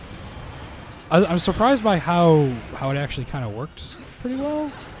it. I'm surprised by how it actually kind of worked pretty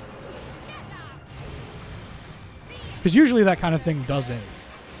well. Because usually that kind of thing doesn't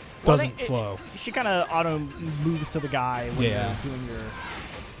Well, I think flow. She kind of auto moves to the guy when Yeah. you're doing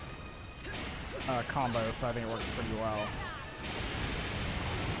your combo, so I think it works pretty well.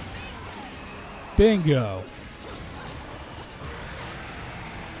 Bingo.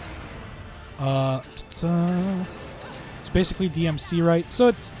 It's basically DMC, right? So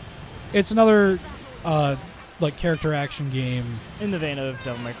it's another like character action game In the vein of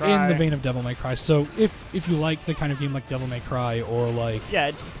Devil May Cry. in the vein of Devil May Cry. So if you like the kind of game like Devil May Cry or like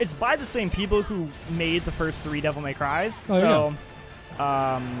Yeah, it's by the same people who made the first 3 Devil May Cries. Oh, so,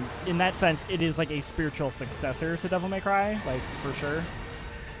 in that sense, it is like a spiritual successor to Devil May Cry, like for sure.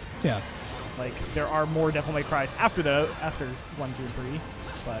 yeah. Like there are more Devil May Cries after 1, 2, and 3.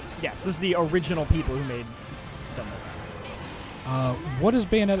 But yes, this is the original people who made Devil May Cry. What is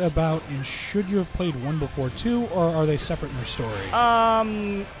Bayonetta about, and should you have played 1 before 2, or are they separate in their story? I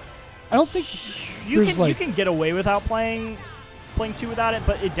don't think You there's can get away without playing 2 without it,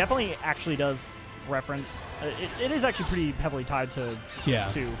 but it definitely actually does reference. It is actually pretty heavily tied to Yeah.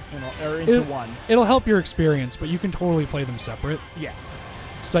 2 or into 1. It'll help your experience, but you can totally play them separate. Yeah.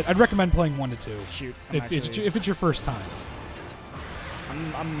 So I'd recommend playing 1 to 2 Shoot. if it's your first time.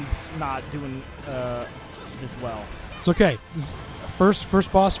 I'm not doing this well. It's okay. This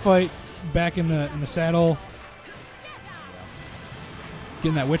first boss fight, back in the saddle.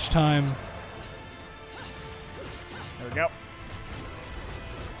 Getting that witch time. There we go.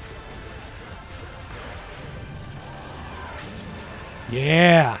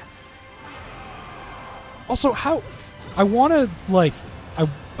 Yeah. Also, how I want to like I've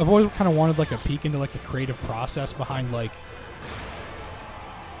always kind of wanted like a peek into like the creative process behind like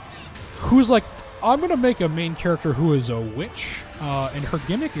who's like I'm gonna make a main character who is a witch, and her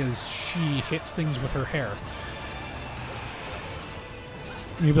gimmick is she hits things with her hair.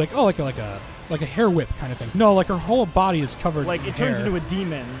 And you'd be like, oh, like a hair whip kind of thing. No, like her whole body is covered. Like in it turns hair. into a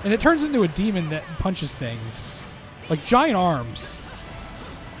demon. And it turns into a demon that punches things. Like giant arms.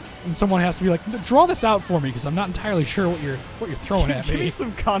 And someone has to be like, draw this out for me because I'm not entirely sure what you're throwing at Give me me.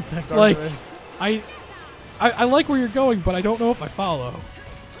 some concept art Like, of this. I like where you're going, but I don't know if I follow.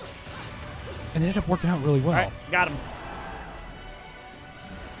 And it ended up working out really well. All right, got him.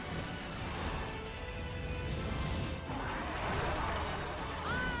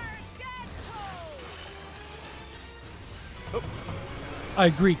 I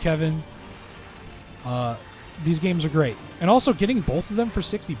agree, Kevin. These games are great. And also getting both of them for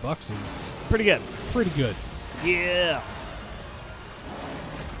 $60 is Pretty good. pretty good. Yeah.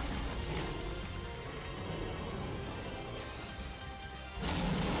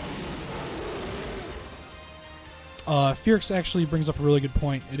 Fierix actually brings up a really good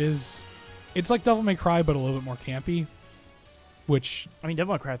point. It's like Devil May Cry, but a little bit more campy. Which I mean,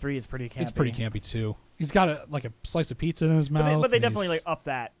 Devil May Cry 3 is pretty campy. it's pretty campy too. He's got like a slice of pizza in his mouth. But they and definitely he's- like up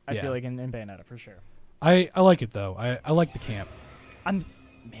that. I Yeah. feel like in Bayonetta for sure. I like it though. I like the camp. Man.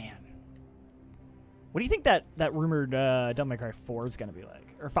 What do you think that rumored Devil May Cry 4 is gonna be like?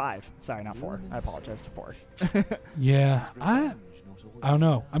 Or 5? Sorry, not 4. I apologize to 4. Yeah, I don't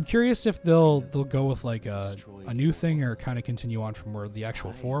know. I'm curious if they'll go with like a new thing or kind of continue on from where the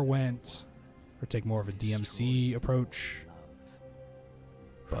actual 4 went, or take more of a DMC approach.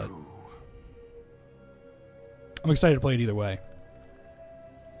 But I'm excited to play it either way.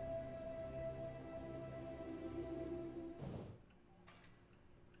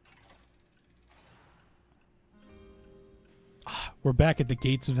 We're back at the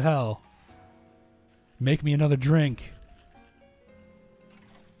gates of hell. Make me another drink.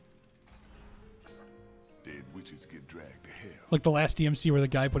 Dead witches get dragged to hell. Like the last DMC where the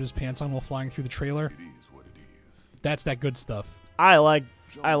guy put his pants on while flying through the trailer. It is what it is. That's that good stuff. I like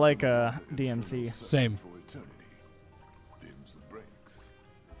DMC. Same. For eternity. Them's the breaks.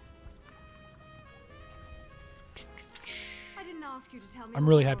 I didn't ask you to tell me. I'm what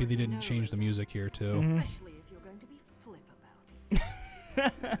really you happy they already didn't know, change the music here too. especially if you're going to be flip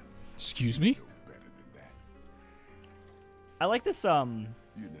about it. Excuse me? No better than that. I like this You're not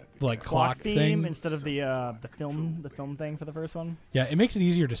the Like guy. clock theme thing. instead of the film thing for the first one. Yeah, it makes it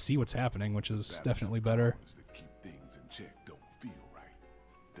easier to see what's happening, which is definitely better. Powers that keep things in check don't feel right,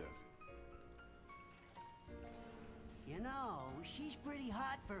 does it? You know, she's pretty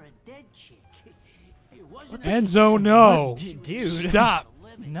hot for a dead chick. It wasn't Enzo, no. Dude. Stop.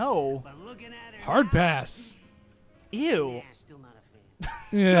 No. But looking at her Hard now, pass. Ew. yeah, still not a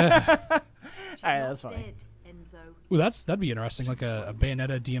fan. Yeah. All right, that's funny. Dead, Enzo. Ooh, that'd be interesting, like a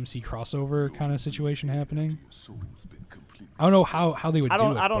Bayonetta DMC crossover kind of situation happening. Your soul's been completely I don't know how they would I do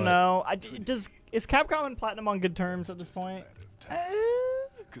don't. it. I don't but- know. Is Capcom and Platinum on good terms at this point?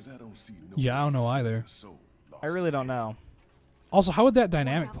 Because I don't see no Yeah, I don't know either. soul lost. I really don't know. Also, how would that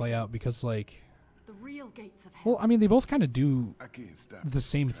dynamic play out? Because like, The real gates of hell. well, I mean, they both kind of do I can't stop the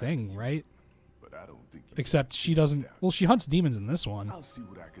same thing, right? but I don't think you Except she doesn't. Well, she hunts demons in this one. I'll see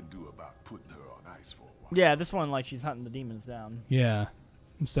what I can do about putting her on ice for a while. Yeah, this one like she's hunting the demons down. Yeah,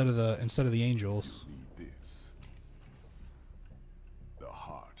 instead of the angels. Need this. The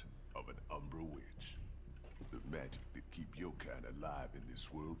heart of an Umbra witch. The magic that keep your kind alive in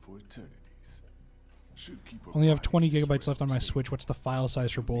this world for eternities. Should keep her Only have right 20 in this gigabytes left on my realm. Switch. What's the file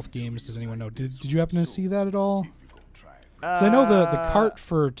size for both games? Does anyone know? Did you happen to see that at all? If you're gonna try it Because I know the cart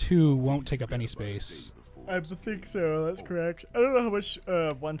for 2 won't take up any space. I think so. That's correct. I don't know how much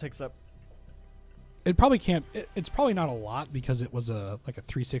one takes up. It probably can't. It's probably not a lot because it was like a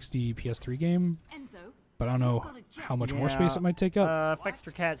 360 PS3 game. Enzo, But I don't know how much more space it might take up.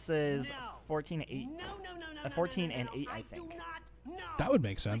 Fexter Cat says No. 14 8. No, no, no, no, no, 14 no, and no, 8, I do think. not know. That would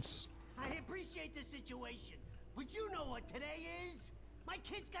make sense. I appreciate the situation, but you know what today is? My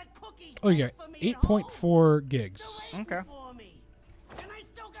kid's got cookies. Oh, you baked got for me at home. 8.4 gigs. Still waiting Okay. for me. And I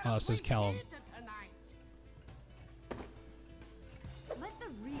still got Says free Callum. Santa tonight. let the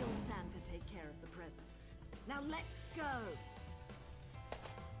real Santa take care of the presents. Now let's go.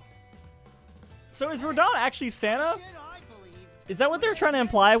 So is Rodon actually Santa? Is that what they're trying to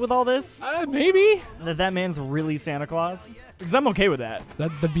imply with all this? Maybe. That man's really Santa Claus? Because I'm okay with that.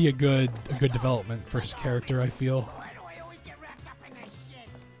 That'd be a good development for his character, I feel. Why do I always get wrapped up in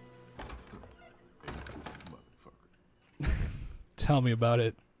this shit? Tell me about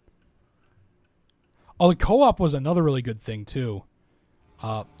it. Oh, the co-op was another really good thing too.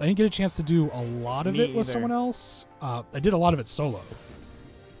 I didn't get a chance to do a lot of Me it with either. someone else. I did a lot of it solo.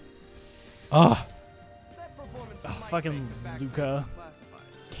 Fucking Luca.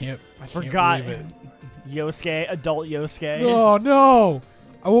 Can't. I forgot. believe it. Yosuke, adult Yosuke. Oh no!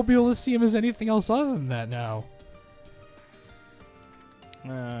 I won't be able to see him as anything else other than that now.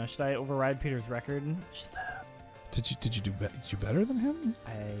 Should I override Peter's record? Just, Did you do better than him?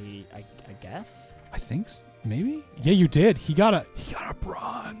 I guess. I think maybe. Yeah, you did. He got a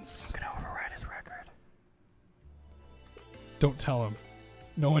bronze. I'm gonna override his record. Don't tell him.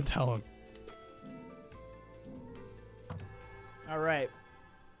 No one tell him. All right.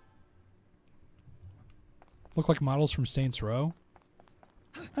 Look like models from Saints Row.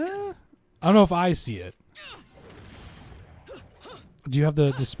 I don't know if I see it. Do you have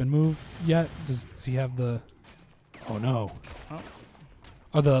the spin move yet? Does he have the? Oh no. Oh.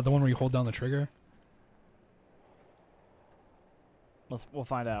 Oh, the one where you hold down the trigger. We'll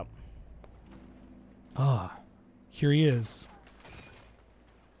find out. Ah, here he is.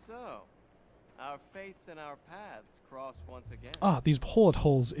 So, our fates and our paths cross once again. Ah, these bullet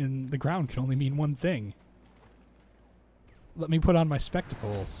holes in the ground can only mean one thing. Let me put on my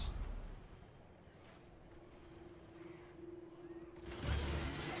spectacles.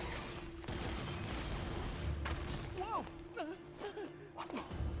 Whoa!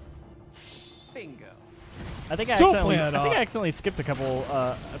 Bingo. I think I Don't accidentally. play that I think off. I accidentally skipped a couple.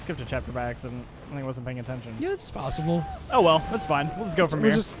 I skipped a chapter by accident. I think I wasn't paying attention. Yeah, it's possible. Oh well, that's fine. We'll just go from we're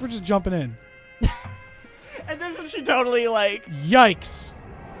here. just jumping in. And this one, she totally like. Yikes!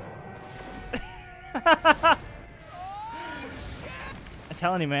 I'm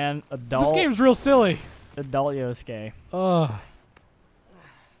telling you, man. Adult. This game's real silly. Adult Yosuke. Oh,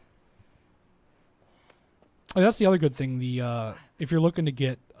 that's the other good thing. The if you're looking to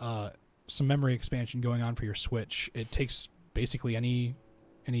get some memory expansion going on for your Switch, it takes basically any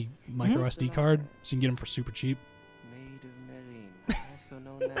micro SD card, so you can get them for super cheap. Maid of Nerine, also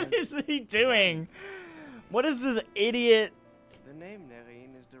known What as... is he doing? What is this idiot? The name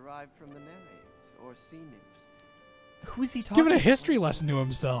Nerine is derived from the Nereids, or sea nymphs. Who is he talking? Giving a history lesson to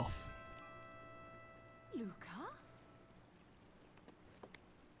himself. Luca?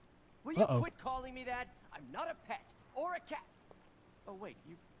 Will you Uh-oh. quit calling me that? I'm not a pet, or a cat. Oh wait,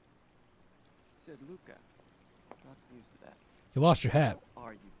 you said Luca. Not used to that. You lost your hat. How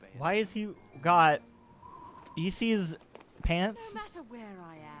are you, Bayonetta? Why is he got? You see his pants? No matter where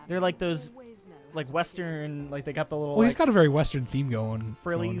I am, They're like those, always know how like to Western, like they got the little. Well, he's like, got a very Western theme going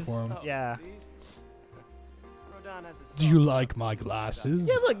frillies. for him. Oh, Yeah. these? Rodon has a Do you soft like spot my for glasses?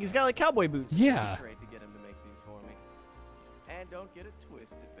 Yeah, look, he's got like cowboy boots. Yeah. Trade to get him to make these for me. And don't get it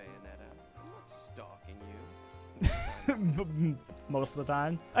twisted, Bayonetta. I'm not stalking you. Most of the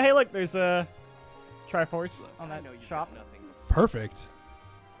time. Oh, hey, look, there's a Triforce Look, on I that know you've shop. got nothing but Perfect.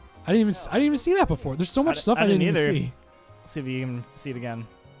 I didn't even see that before. There's so much stuff I didn't even either. see. See if you can see it again.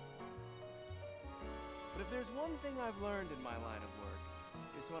 But if there's one thing I've learned in my line of work,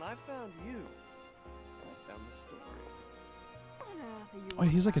 it's when I found you, I found the story. What on earth are you Oh, on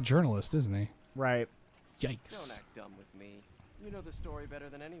he's like a about? journalist, isn't he? Right. Don't Yikes. act dumb with me. You know the story better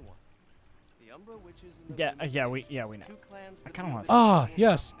than anyone. The Umbra witches and the Yeah, Lunar yeah, we Sages, know. two clans I that kinda ruled wanna the Ah, sea.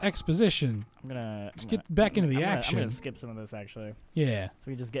 yes, exposition. I'm gonna. Let's I'm get gonna- back into the I'm gonna- I'm action. gonna skip some of this actually, Yeah, so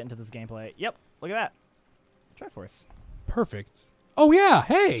we just get into this gameplay. Yep. Look at that. Triforce. perfect. Oh yeah,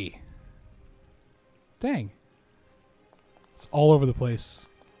 hey. Dang. It's all over the place.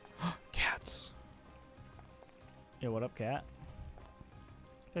 Cats. Yeah, what up, cat?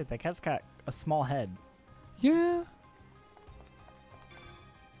 Dude, that cat's got a small head. Yeah.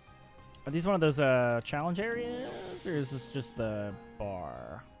 Are these one of those challenge areas, or is this just the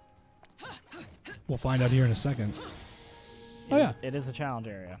bar? We'll find out here in a second. Oh, yeah. It is a challenge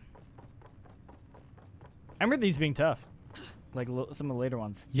area. I remember these being tough, like some of the later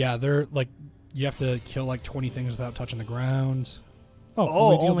ones. Yeah, they're like you have to kill like 20 things without touching the ground. Oh, Oh,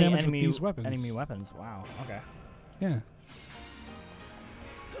 only deal only damage enemy, with these weapons. enemy weapons. Wow. Okay. Yeah.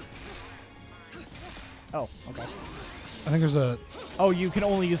 Oh, okay. I think there's a. Oh, you can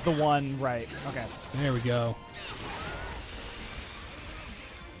only use the one. Right. Okay. There we go.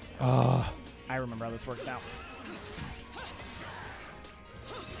 I remember how this works now.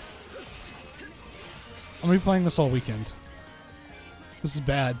 I'm gonna be playing this all weekend. This is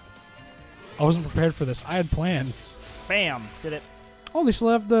bad. I wasn't prepared for this. I had plans. Bam! Did it. Oh, they still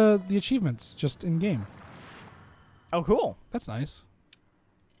have the achievements just in game. Oh, cool. That's nice.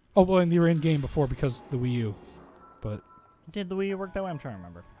 Oh, well, and they were in game before because the Wii U, but Did the Wii U work that way? I'm trying to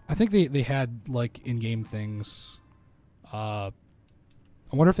remember. I think they had like in game things. I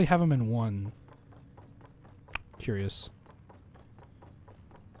wonder if they have them in one. Curious.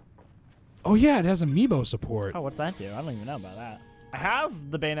 Oh yeah, it has amiibo support. Oh, what's that do? I don't even know about that. I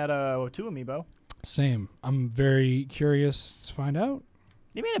have the Bayonetta 2 amiibo. Same. I'm very curious to find out.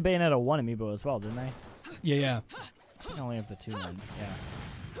 They made a Bayonetta 1 amiibo as well, didn't they? Yeah. I only have the 2 one.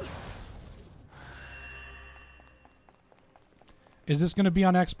 Yeah. Is this going to be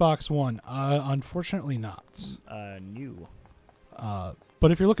on Xbox One? Unfortunately not. New.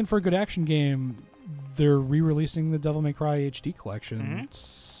 But if you're looking for a good action game, they're re-releasing the Devil May Cry HD collection.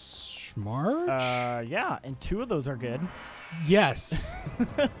 Smart? Yeah, and 2 of those are good. Yes.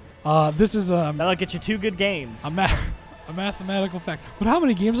 This is That'll get you 2 good games. a mathematical fact. But how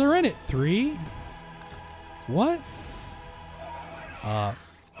many games are in it? 3? What?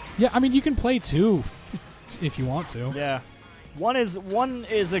 Yeah, I mean you can play 2 if you want to. Yeah. One is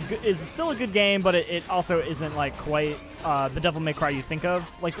still a good game, but it also isn't like quite the Devil May Cry you think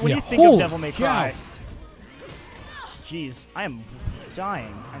of. Like when Yeah, you think of holy Devil May Cry. cow. Jeez, I am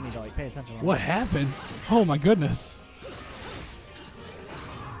dying. I need to like pay attention. What happened? Oh my goodness.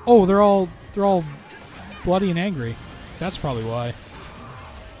 Oh, they're all bloody and angry. That's probably why.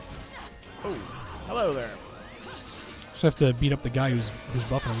 Oh, hello there. So I have to beat up the guy who's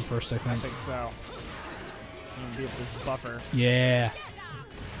buffing him first, I I think. think so. I'm gonna be up this buffer. Yeah.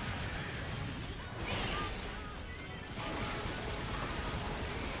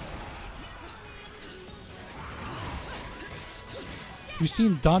 You've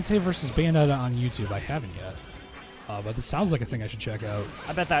seen Dante versus Bayonetta on YouTube. I haven't yet. But it sounds like a thing I should check out.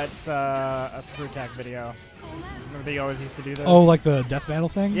 I bet that's a Screw Attack video. Remember they always used to do those? Oh, like the death battle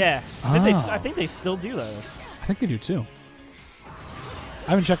thing? Yeah. Oh. I think they still do those. I think they do too. I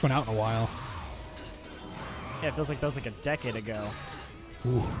haven't checked one out in a while. Yeah, it feels like that was like a decade ago.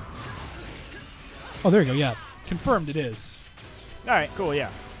 Ooh. Oh, there you go. Yeah. Confirmed it is. All right, cool, yeah.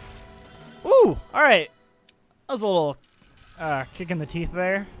 Ooh, all right. That was a little kick in the teeth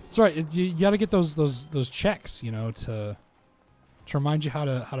there. It's all right. You got to get those checks, you know, to remind you how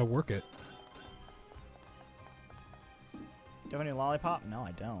to work it. Do you have any lollipop? No,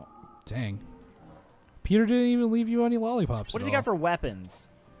 I don't. Dang. Peter didn't even leave you any lollipops. What does at he got all. for weapons?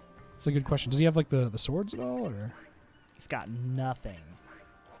 That's a good question. Does he have like the swords at all, or He's got nothing.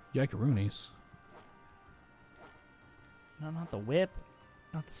 yikeroonies? No, not the whip.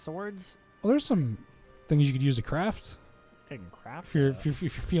 Not the swords. Well, there's some things you could use to craft I can craft. if you're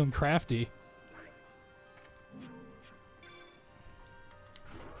feeling crafty.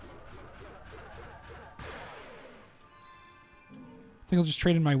 I think I'll just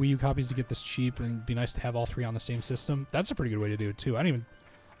trade in my Wii U copies to get this cheap, and it'd be nice to have all 3 on the same system. That's a pretty good way to do it too. I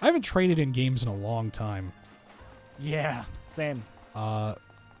haven't traded in games in a long time. Yeah, same.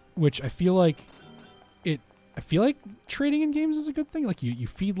 Which I feel like trading in games is a good thing. Like you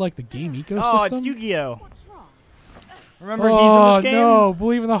feed like the game ecosystem. Oh, it's Yu-Gi-Oh. What's wrong? Remember he's in this game? No,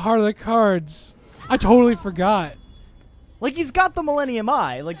 believe in the heart of the cards. I totally forgot. Like he's got the Millennium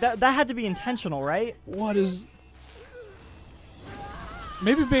Eye. Like that had to be intentional, right? What is?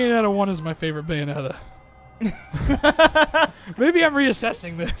 Maybe Bayonetta 1 is my favorite Bayonetta. Maybe I'm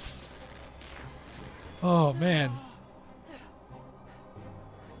reassessing this. Oh man.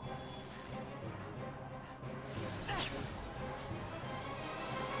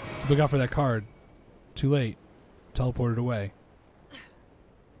 Look out for that card. Too late. Teleported away.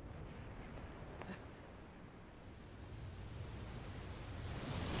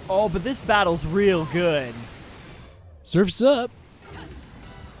 Oh, but this battle's real good. Surf's up.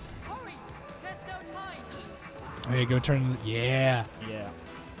 Hurry! There's no time! Okay, go turn. Yeah. Yeah.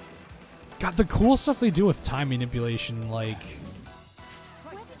 God, the cool stuff they do with time manipulation, like.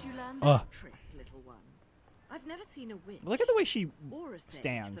 Where did you learn that trick, little one? I've never seen a witch Look at the way she or a sage,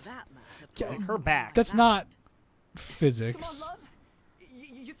 stands. for that matter, Yeah, like pose her back. like That's that. not physics. Come on,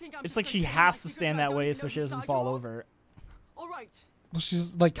 love. You think I'm It's just like gonna she take has you to because stand I that don't way even so know she whose doesn't side fall you're on? over. All right. Well,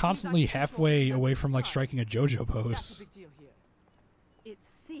 she's like constantly halfway away from like striking a JoJo That's pose. the big deal here. It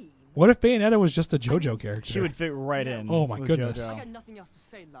seems What if Bayonetta was just a JoJo character? She would fit right in. Oh my with goodness. I JoJo. got nothing else to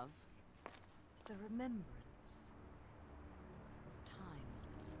say, love. the remembrance of time.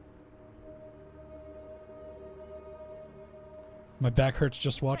 My back hurts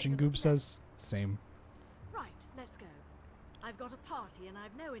just watching. Goob says same. Right, let's go. I've got a party and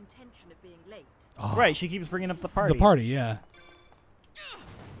I've no intention of being late. Oh, Right, she keeps bringing up the party. The party, yeah.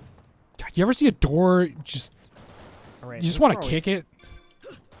 God, You ever see a door just... All right, You just this want door to always- kick it?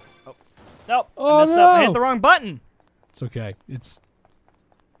 Nope. Oh, I messed up. I no. hit the wrong button. It's okay. It's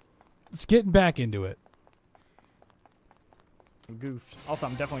getting back into it. Goofed. Also,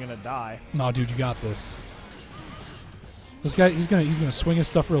 I'm definitely gonna die. No, dude, you got this. This guy, he's gonna swing his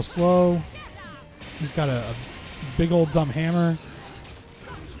stuff real slow. He's got a big old dumb hammer.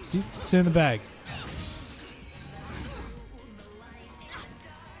 See, it's in the bag.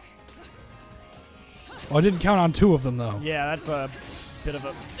 Oh, I didn't count on 2 of them though. Yeah, that's a bit of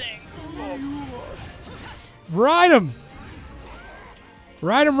a thing. Ride him!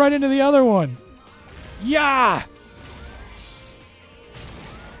 Ride him right into the other one. Yeah!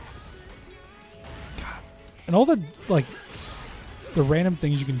 God. And all the, like, the random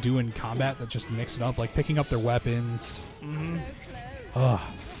things you can do in combat that just mix it up, like picking up their weapons. Mm-hmm. Ugh.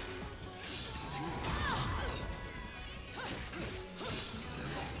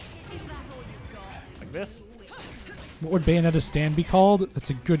 Like this. What would Bayonetta's stand be called? That's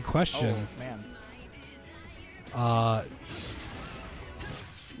a good question. Oh, man.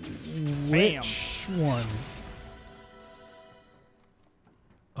 Which one?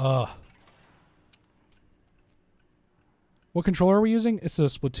 What controller are we using? It's a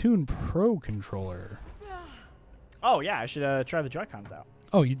Splatoon Pro controller. Oh, yeah, I should try the Joy-Cons out.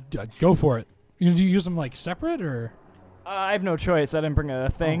 Oh, you go for it. Do you use them like separate or? I have no choice. I didn't bring a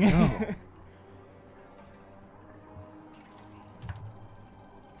thing. Oh, no.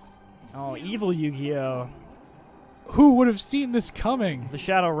 Oh, evil Yu-Gi-Oh! Who would have seen this coming? The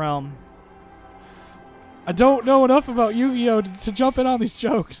Shadow Realm. I don't know enough about Yu-Gi-Oh to jump in on these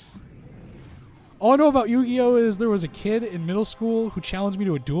jokes. All I know about Yu-Gi-Oh is there was a kid in middle school who challenged me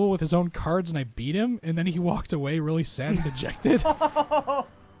to a duel with his own cards and I beat him, and then he walked away really sad and dejected.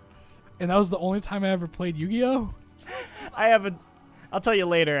 And that was the only time I ever played Yu-Gi-Oh. I have a... I'll tell you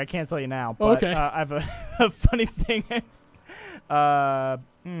later. I can't tell you now. But, Okay. I have a funny thing.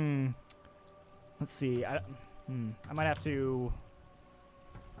 Let's see. I might have to...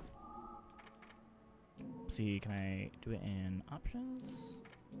 see, can I do it in options?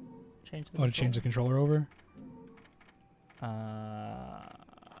 Change the To change the controller over?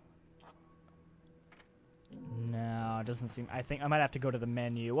 No, it doesn't seem... I think I might have to go to the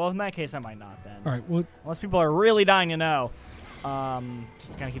menu. Well, in that case, I might not then. All right, well, Unless people are really dying to know.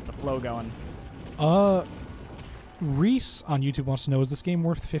 Just to kind of keep the flow going. Reese on YouTube wants to know, is this game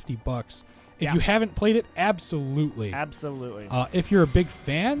worth $50? If Yeah. you haven't played it, absolutely. Absolutely. If you're a big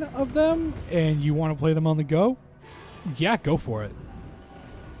fan of them and you want to play them on the go, yeah, go for it.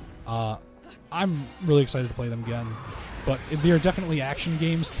 I'm really excited to play them again, but they are definitely action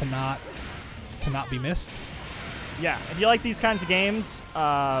games to not be missed. Yeah, if you like these kinds of games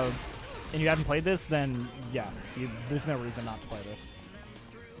and you haven't played this, then yeah, there's no reason not to play this.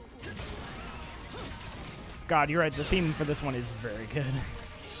 God, you're right. The theme for this one is very good.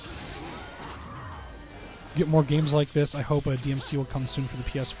 Get more games like this. I hope a DMC will come soon for the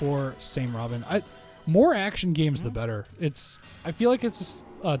PS4. Same, Robin. More action games, the better. I feel like it's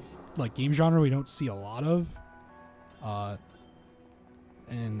a like game genre we don't see a lot of,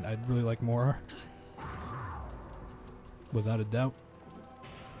 and I'd really like more. Without a doubt.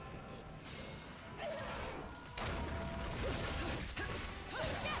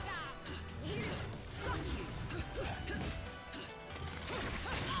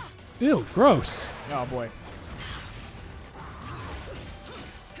 Ew, gross. Oh boy.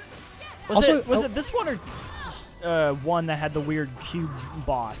 Was Also- it this one or one that had the weird cube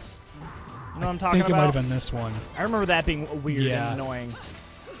boss? You know what I'm I talking think it about? might have been this one. I remember that being weird Yeah. and annoying.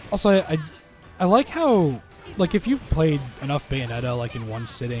 Also, I like how, like, if you've played enough Bayonetta, like, in one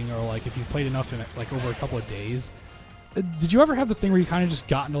sitting, or, like, if you've played enough in, like, over a couple of days, did you ever have the thing where you kind of just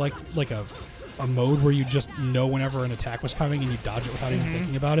got into, like a mode where you just know whenever an attack was coming and you dodge it without even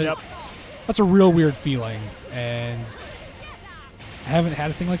thinking about it? Yep. That's a real weird feeling, and I haven't had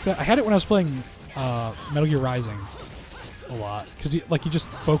a thing like that. I had it when I was playing Metal Gear Rising a lot, because you just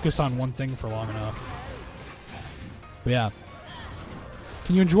focus on one thing for long enough. But yeah.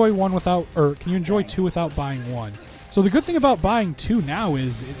 Can you enjoy can you enjoy 2 without buying 1? So the good thing about buying 2 now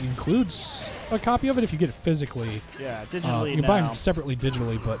is it includes a copy of it if you get it physically. Yeah, digitally You can buy now. them separately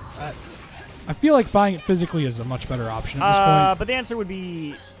digitally, but I feel like buying it physically is a much better option at this point. But the answer would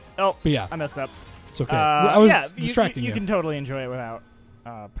be... Oh, But yeah, I messed up. it's okay. I was yeah, distracting you can totally enjoy it without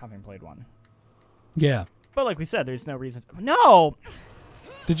having played one. Yeah. But like we said, there's no reason... No!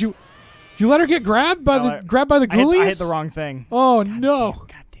 Did you let her get grabbed by No, the ghoulies? I hit the wrong thing. Oh no!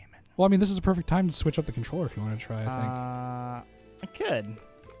 God damn it. Well, I mean, this is a perfect time to switch up the controller if you want to try. I think. I could.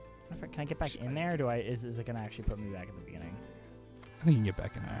 Can I get back in there? Or is it gonna actually put me back at the beginning? I think you can get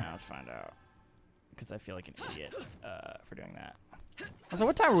back in there. Let's find out. Because I feel like an idiot for doing that. So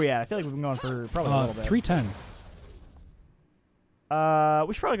what time are we at? I feel like we've been going for probably a little bit. 3:10.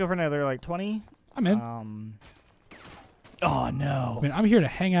 We should probably go for another like 20. I'm in. Oh no. I mean, I'm here to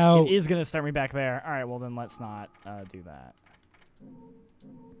hang out. It is gonna start me back there. All right, well then let's not do that.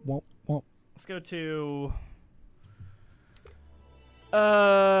 Whoa. Let's go to.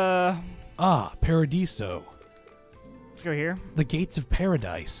 Paradiso. Let's go here. The Gates of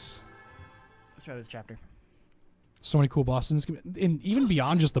Paradise. Let's try this chapter. So many cool bosses, and even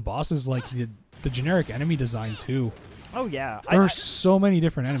beyond just the bosses, like the generic enemy design too. Oh yeah. There are so many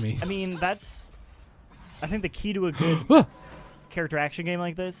different enemies. I mean, I think the key to a good character action game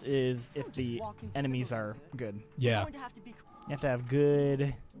like this is if the enemies are good. Yeah. You have to have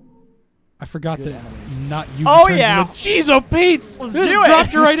good. I forgot Good that enemies. not you. Oh, turns yeah. into- Jeez, oh Pete's! Let's This do it.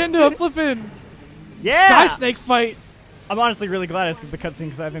 dropped you right into a flippin' Yeah. Sky Snake fight. I'm honestly really glad I skipped the cutscene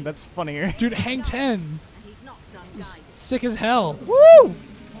because I think that's funnier. Dude, Hang 10. Sick as hell. Woo!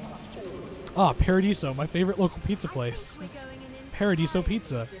 Paradiso, my favorite local pizza place. Paradiso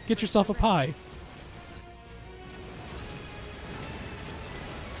Pizza. Get yourself a pie.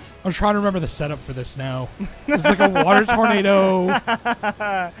 I'm trying to remember the setup for this now. It's like a water tornado.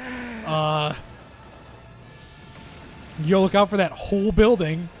 You look out for that whole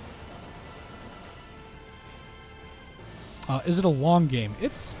building. Is it a long game?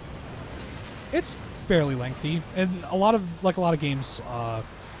 It's fairly lengthy, and a lot of games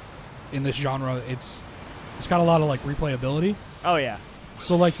in this genre, it's got a lot of like replayability. Oh yeah.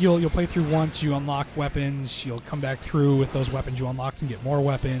 So like you'll play through once, you unlock weapons, you'll come back through with those weapons you unlocked and get more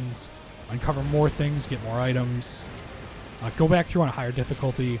weapons, uncover more things, get more items, go back through on a higher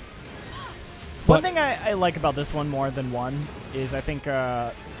difficulty. One thing I like about this one more than one is I think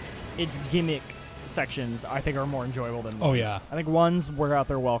its gimmick sections I think are more enjoyable than ones. Oh yeah. I think ones wear out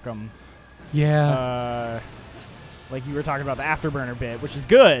their welcome. Yeah. Like you were talking about the afterburner bit, which is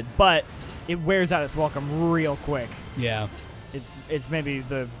good, but it wears out its welcome real quick. Yeah. It's maybe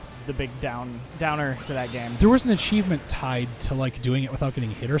the big downer to that game. There was an achievement tied to like doing it without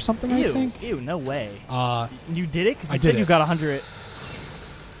getting hit or something. I think. Ew, no way. You did it? Because I you said did you it. got 100%.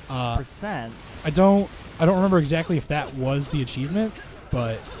 I don't remember exactly if that was the achievement,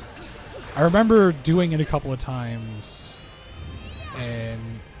 but I remember doing it a couple of times, and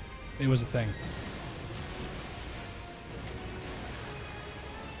it was a thing.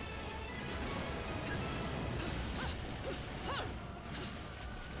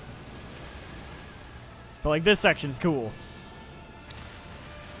 But like this section's cool.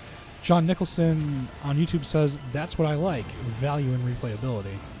 John Nicholson on YouTube says, "That's what I like, value in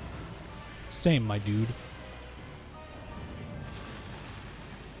replayability." Same, my dude.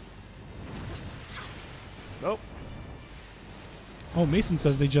 Oh, Mason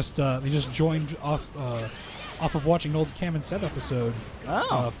says they just joined off of watching an old Cam and Seth episode.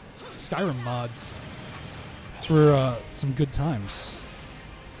 Oh. Skyrim mods. So we're some good times.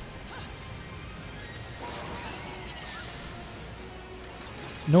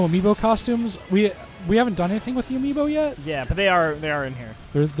 No amiibo costumes. We haven't done anything with the amiibo yet. Yeah, but they are in here.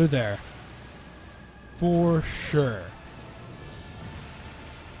 They're there. For sure.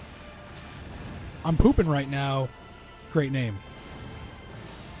 I'm pooping right now. Great name.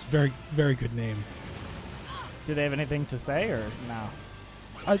 It's a very, very good name. Do they have anything to say or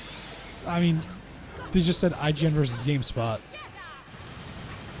no? I mean, they just said IGN versus GameSpot.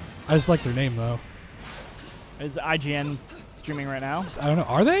 I just like their name though. Is IGN streaming right now? I don't know.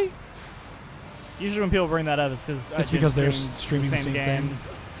 Are they? Usually when people bring that up, it's because they're streaming the same thing.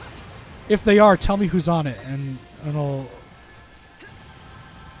 If they are, tell me who's on it, and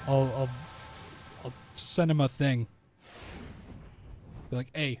I'll send him a thing. Be like,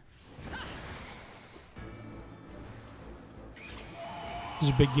 hey, these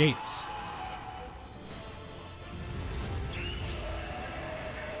are big gates.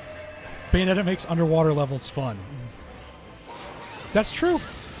 Bayonetta makes underwater levels fun. That's true.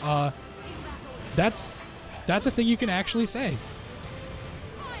 That's a thing you can actually say.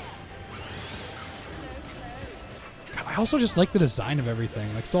 God, I also just like the design of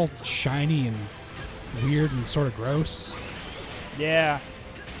everything. Like it's all shiny and weird and sort of gross. Yeah.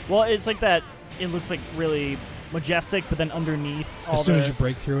 Well, it's like that. It looks like really majestic, but then underneath all As soon as you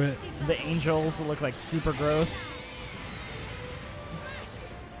break through it, the angels look like super gross.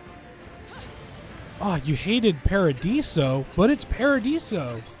 oh, you hated Paradiso, but it's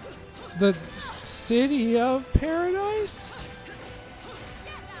Paradiso. The city of paradise?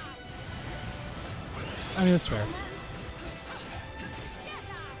 I mean, that's fair.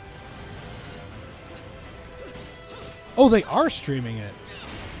 Oh, they are streaming it.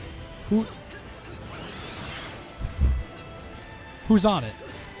 Who's on it?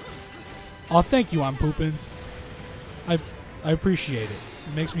 Oh, thank you. I'm pooping. I appreciate it.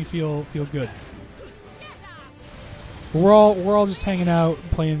 It makes me feel good. We're all just hanging out,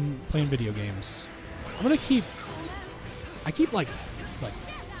 playing video games. I'm gonna keep. I keep like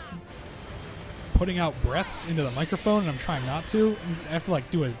putting out breaths into the microphone, and I'm trying not to. I have to like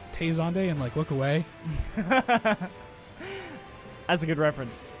do a Tay-Zonde and like look away. That's a good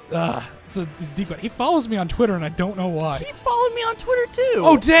reference. It's a deep cut. He follows me on Twitter, and I don't know why. He followed me on Twitter too.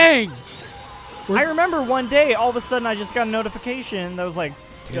 Oh dang! I remember one day, all of a sudden, I just got a notification that was like,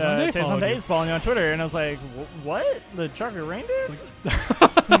 Tay-Zonde is following you on Twitter, and I was like, what? The chocolate reindeer?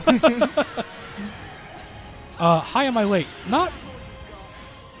 Hi, am I late? Not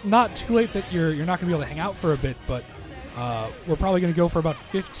too late that you're not gonna be able to hang out for a bit, but we're probably gonna go for about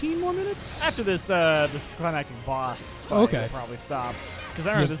 15 more minutes After this this climactic boss fight, Okay. we'll probably stop, because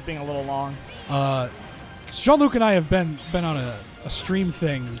I remember this being a little long. Jean-Luc and I have been on a stream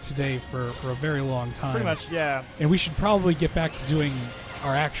thing today for a very long time. Pretty much, yeah. And we should probably get back to doing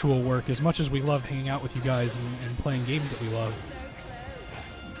our actual work, as much as we love hanging out with you guys and playing games that we love.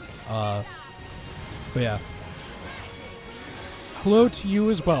 But yeah. Hello to you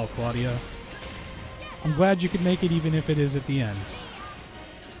as well, Claudia. I'm glad you could make it, even if it is at the end.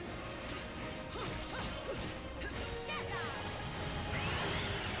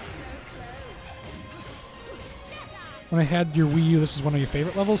 When I had your Wii U, this is one of your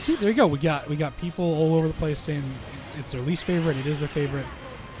favorite levels. See, there you go. We got people all over the place saying it's their least favorite. It is their favorite.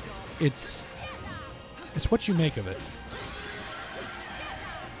 It's what you make of it.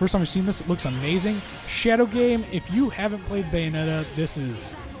 First time I've seen this, it looks amazing. Shadow Game, if you haven't played Bayonetta, this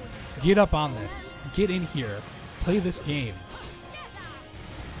is... Get up on this. Get in here. Play this game.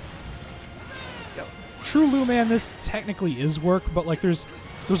 True Lou, man, this technically is work, but like there's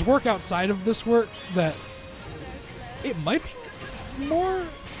work outside of this work that it might be more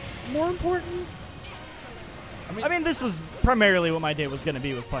important. I mean, this was primarily what my day was going to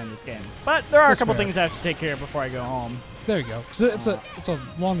be, was playing this game. But there are a couple fair. things I have to take care of before I go home. There you go. 'Cause it's a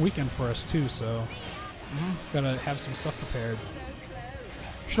long weekend for us too, so gotta have some stuff prepared.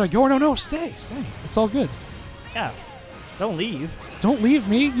 Should I go or no? Stay. It's all good. Yeah. Don't leave. Don't leave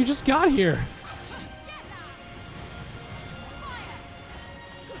me. You just got here.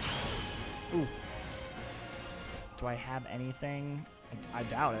 Ooh. Do I have anything? I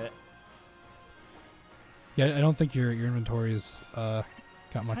doubt it. Yeah, I don't think your inventory has got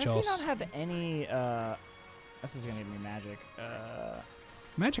much How does else. he not have any? This is gonna give me magic.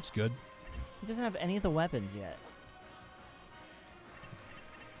 Magic's good. He doesn't have any of the weapons yet.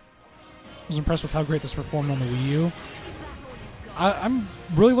 I was impressed with how great this performed on the Wii U. I'm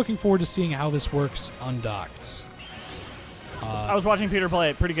really looking forward to seeing how this works undocked. I was watching Peter play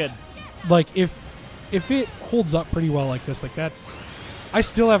it. Pretty good. Like if it holds up pretty well like this, like that's. I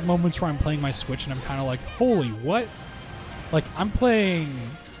still have moments where I'm playing my Switch and I'm kind of like, holy what? Like I'm playing,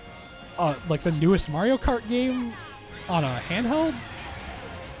 like the newest Mario Kart game on a handheld.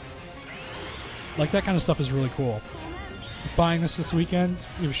 Like that kind of stuff is really cool. Buying this weekend,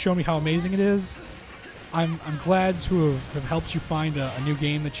 you've shown me how amazing it is. I'm glad to have helped you find a new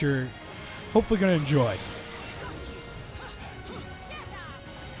game that you're hopefully going to enjoy.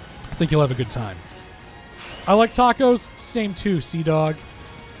 I think you'll have a good time. I like tacos. Same too, Sea-Dog.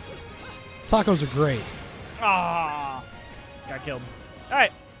 Tacos are great. Ah, got killed. All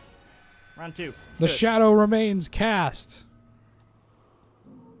right, round 2. The shadow remains cast.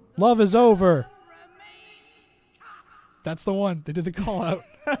 Love is over. That's the one. They did the call out.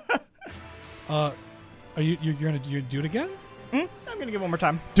 Are you're gonna do it again? I'm gonna give it one more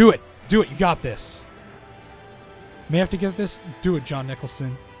time. Do it. You got this. May have to get this. Do it, John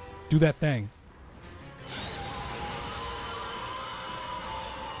Nicholson. Do that thing.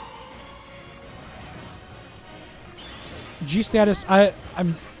 G status.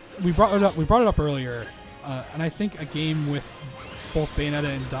 We brought it up earlier, and I think a game with both Bayonetta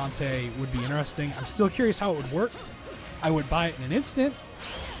and Dante would be interesting. I'm still curious how it would work. I would buy it in an instant.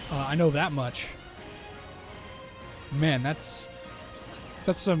 I know that much. Man, that's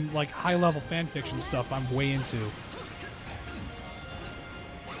some like high level fan fiction stuff I'm way into.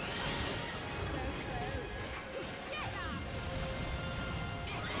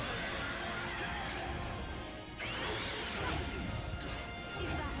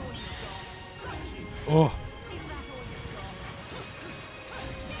 Oh.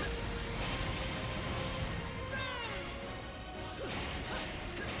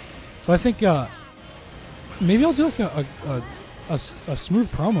 But I think maybe I'll do like a smooth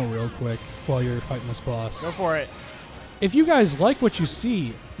promo real quick while you're fighting this boss. Go for it. if you guys like what you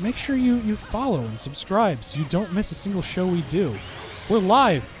see, make sure you follow and subscribe so you don't miss a single show we do. We're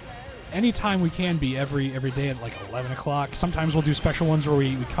live anytime we can be every day at like 11 o'clock. Sometimes we'll do special ones where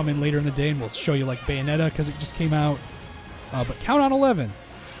we come in later in the day and we'll show you like Bayonetta because it just came out. But count on 11.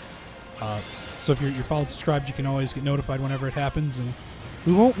 So if you're followed, subscribed, you can always get notified whenever it happens, and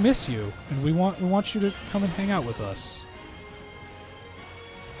we won't miss you. And we want you to come and hang out with us.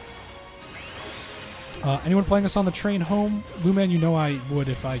 Anyone playing us on the train home? Blue Man, you know I would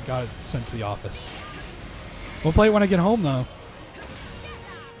if I got it sent to the office. We'll play it when I get home, though.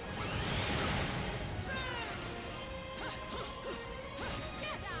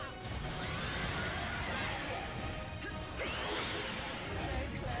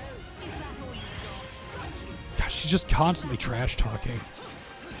 Gosh, she's just constantly trash talking.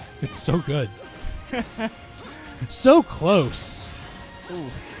 It's so good. So close. Ooh.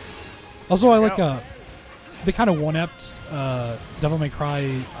 Also, I like they kind of one-upped Devil May Cry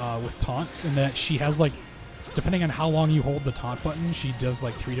with taunts in that she has like, depending on how long you hold the taunt button, she does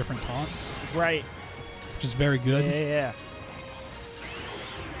like 3 different taunts. Right. Which is very good. Yeah.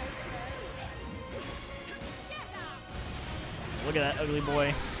 Look at that ugly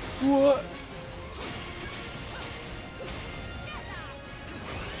boy. What?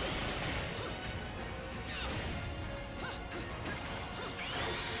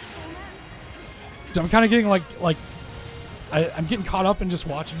 I'm kind of getting I'm getting caught up in just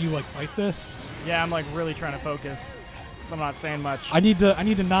watching you like fight this. Yeah, I'm like really trying to focus, so I'm not saying much. I need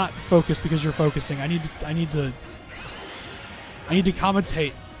to not focus because you're focusing. I need to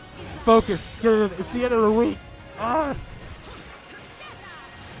commentate. Focus. It's the end of the week. Ah.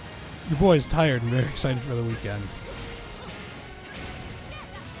 Your boy is tired and very excited for the weekend.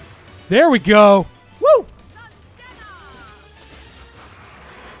 There we go. Woo!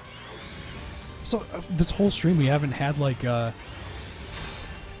 So this whole stream we haven't had like I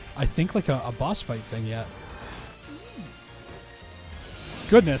think like a boss fight thing yet.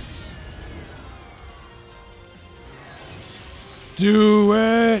 Goodness. Do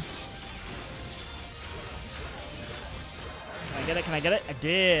it. Can I get it? Can I get it? I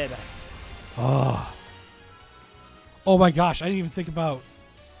did. Oh. Oh my gosh, I didn't even think about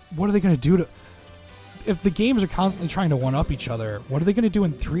what are they going to do to... If the games are constantly trying to one-up each other, what are they going to do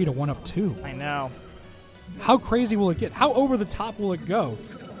in 3 to one-up 2? I know. How crazy will it get? How over the top will it go?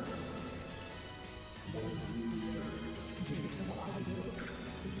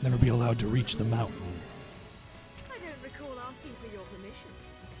 Never be allowed to reach the mountain. I don't recall asking for your permission.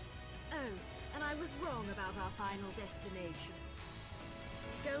 Oh, and I was wrong about our final destination.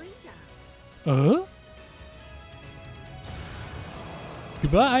 Going down.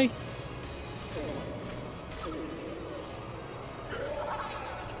 Goodbye.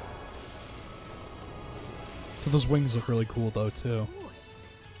 So those wings look really cool, though, too. Boy,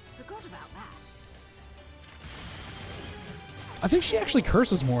 forgot about that. I think she actually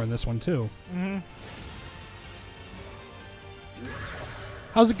curses more in this one, too. Mm-hmm.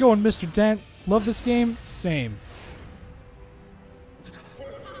 How's it going, Mr. Dent? Love this game? Same.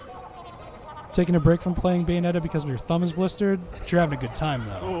 Taking a break from playing Bayonetta because your thumb is blistered? But you're having a good time,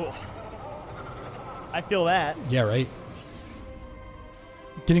 though. Ooh. I feel that. Yeah, right?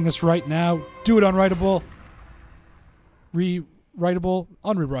 Getting this right now. Do it unwritable. Rewritable.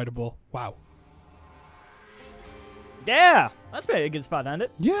 Unrewritable. Wow. Yeah, that's been a good spot to end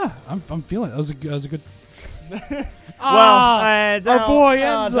it. Yeah, I'm feeling it. That was a good... Well, our boy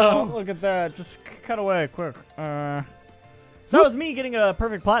Enzo. Look at that. Just cut away quick. So that was me getting a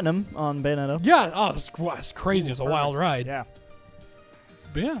perfect platinum on Bayonetta. Yeah, oh, it's crazy. It was a wild ride. Yeah.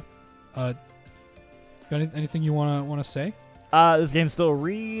 But yeah. Got anything you want to say? This game's still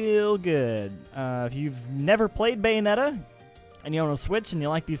real good. If you've never played Bayonetta and you own a Switch and you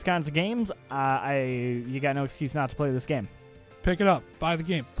like these kinds of games, you got no excuse not to play this game. Pick it up. Buy the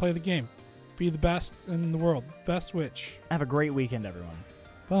game. Play the game. Be the best in the world. Best witch. Have a great weekend, everyone.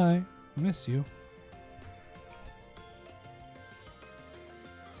 Bye. I miss you.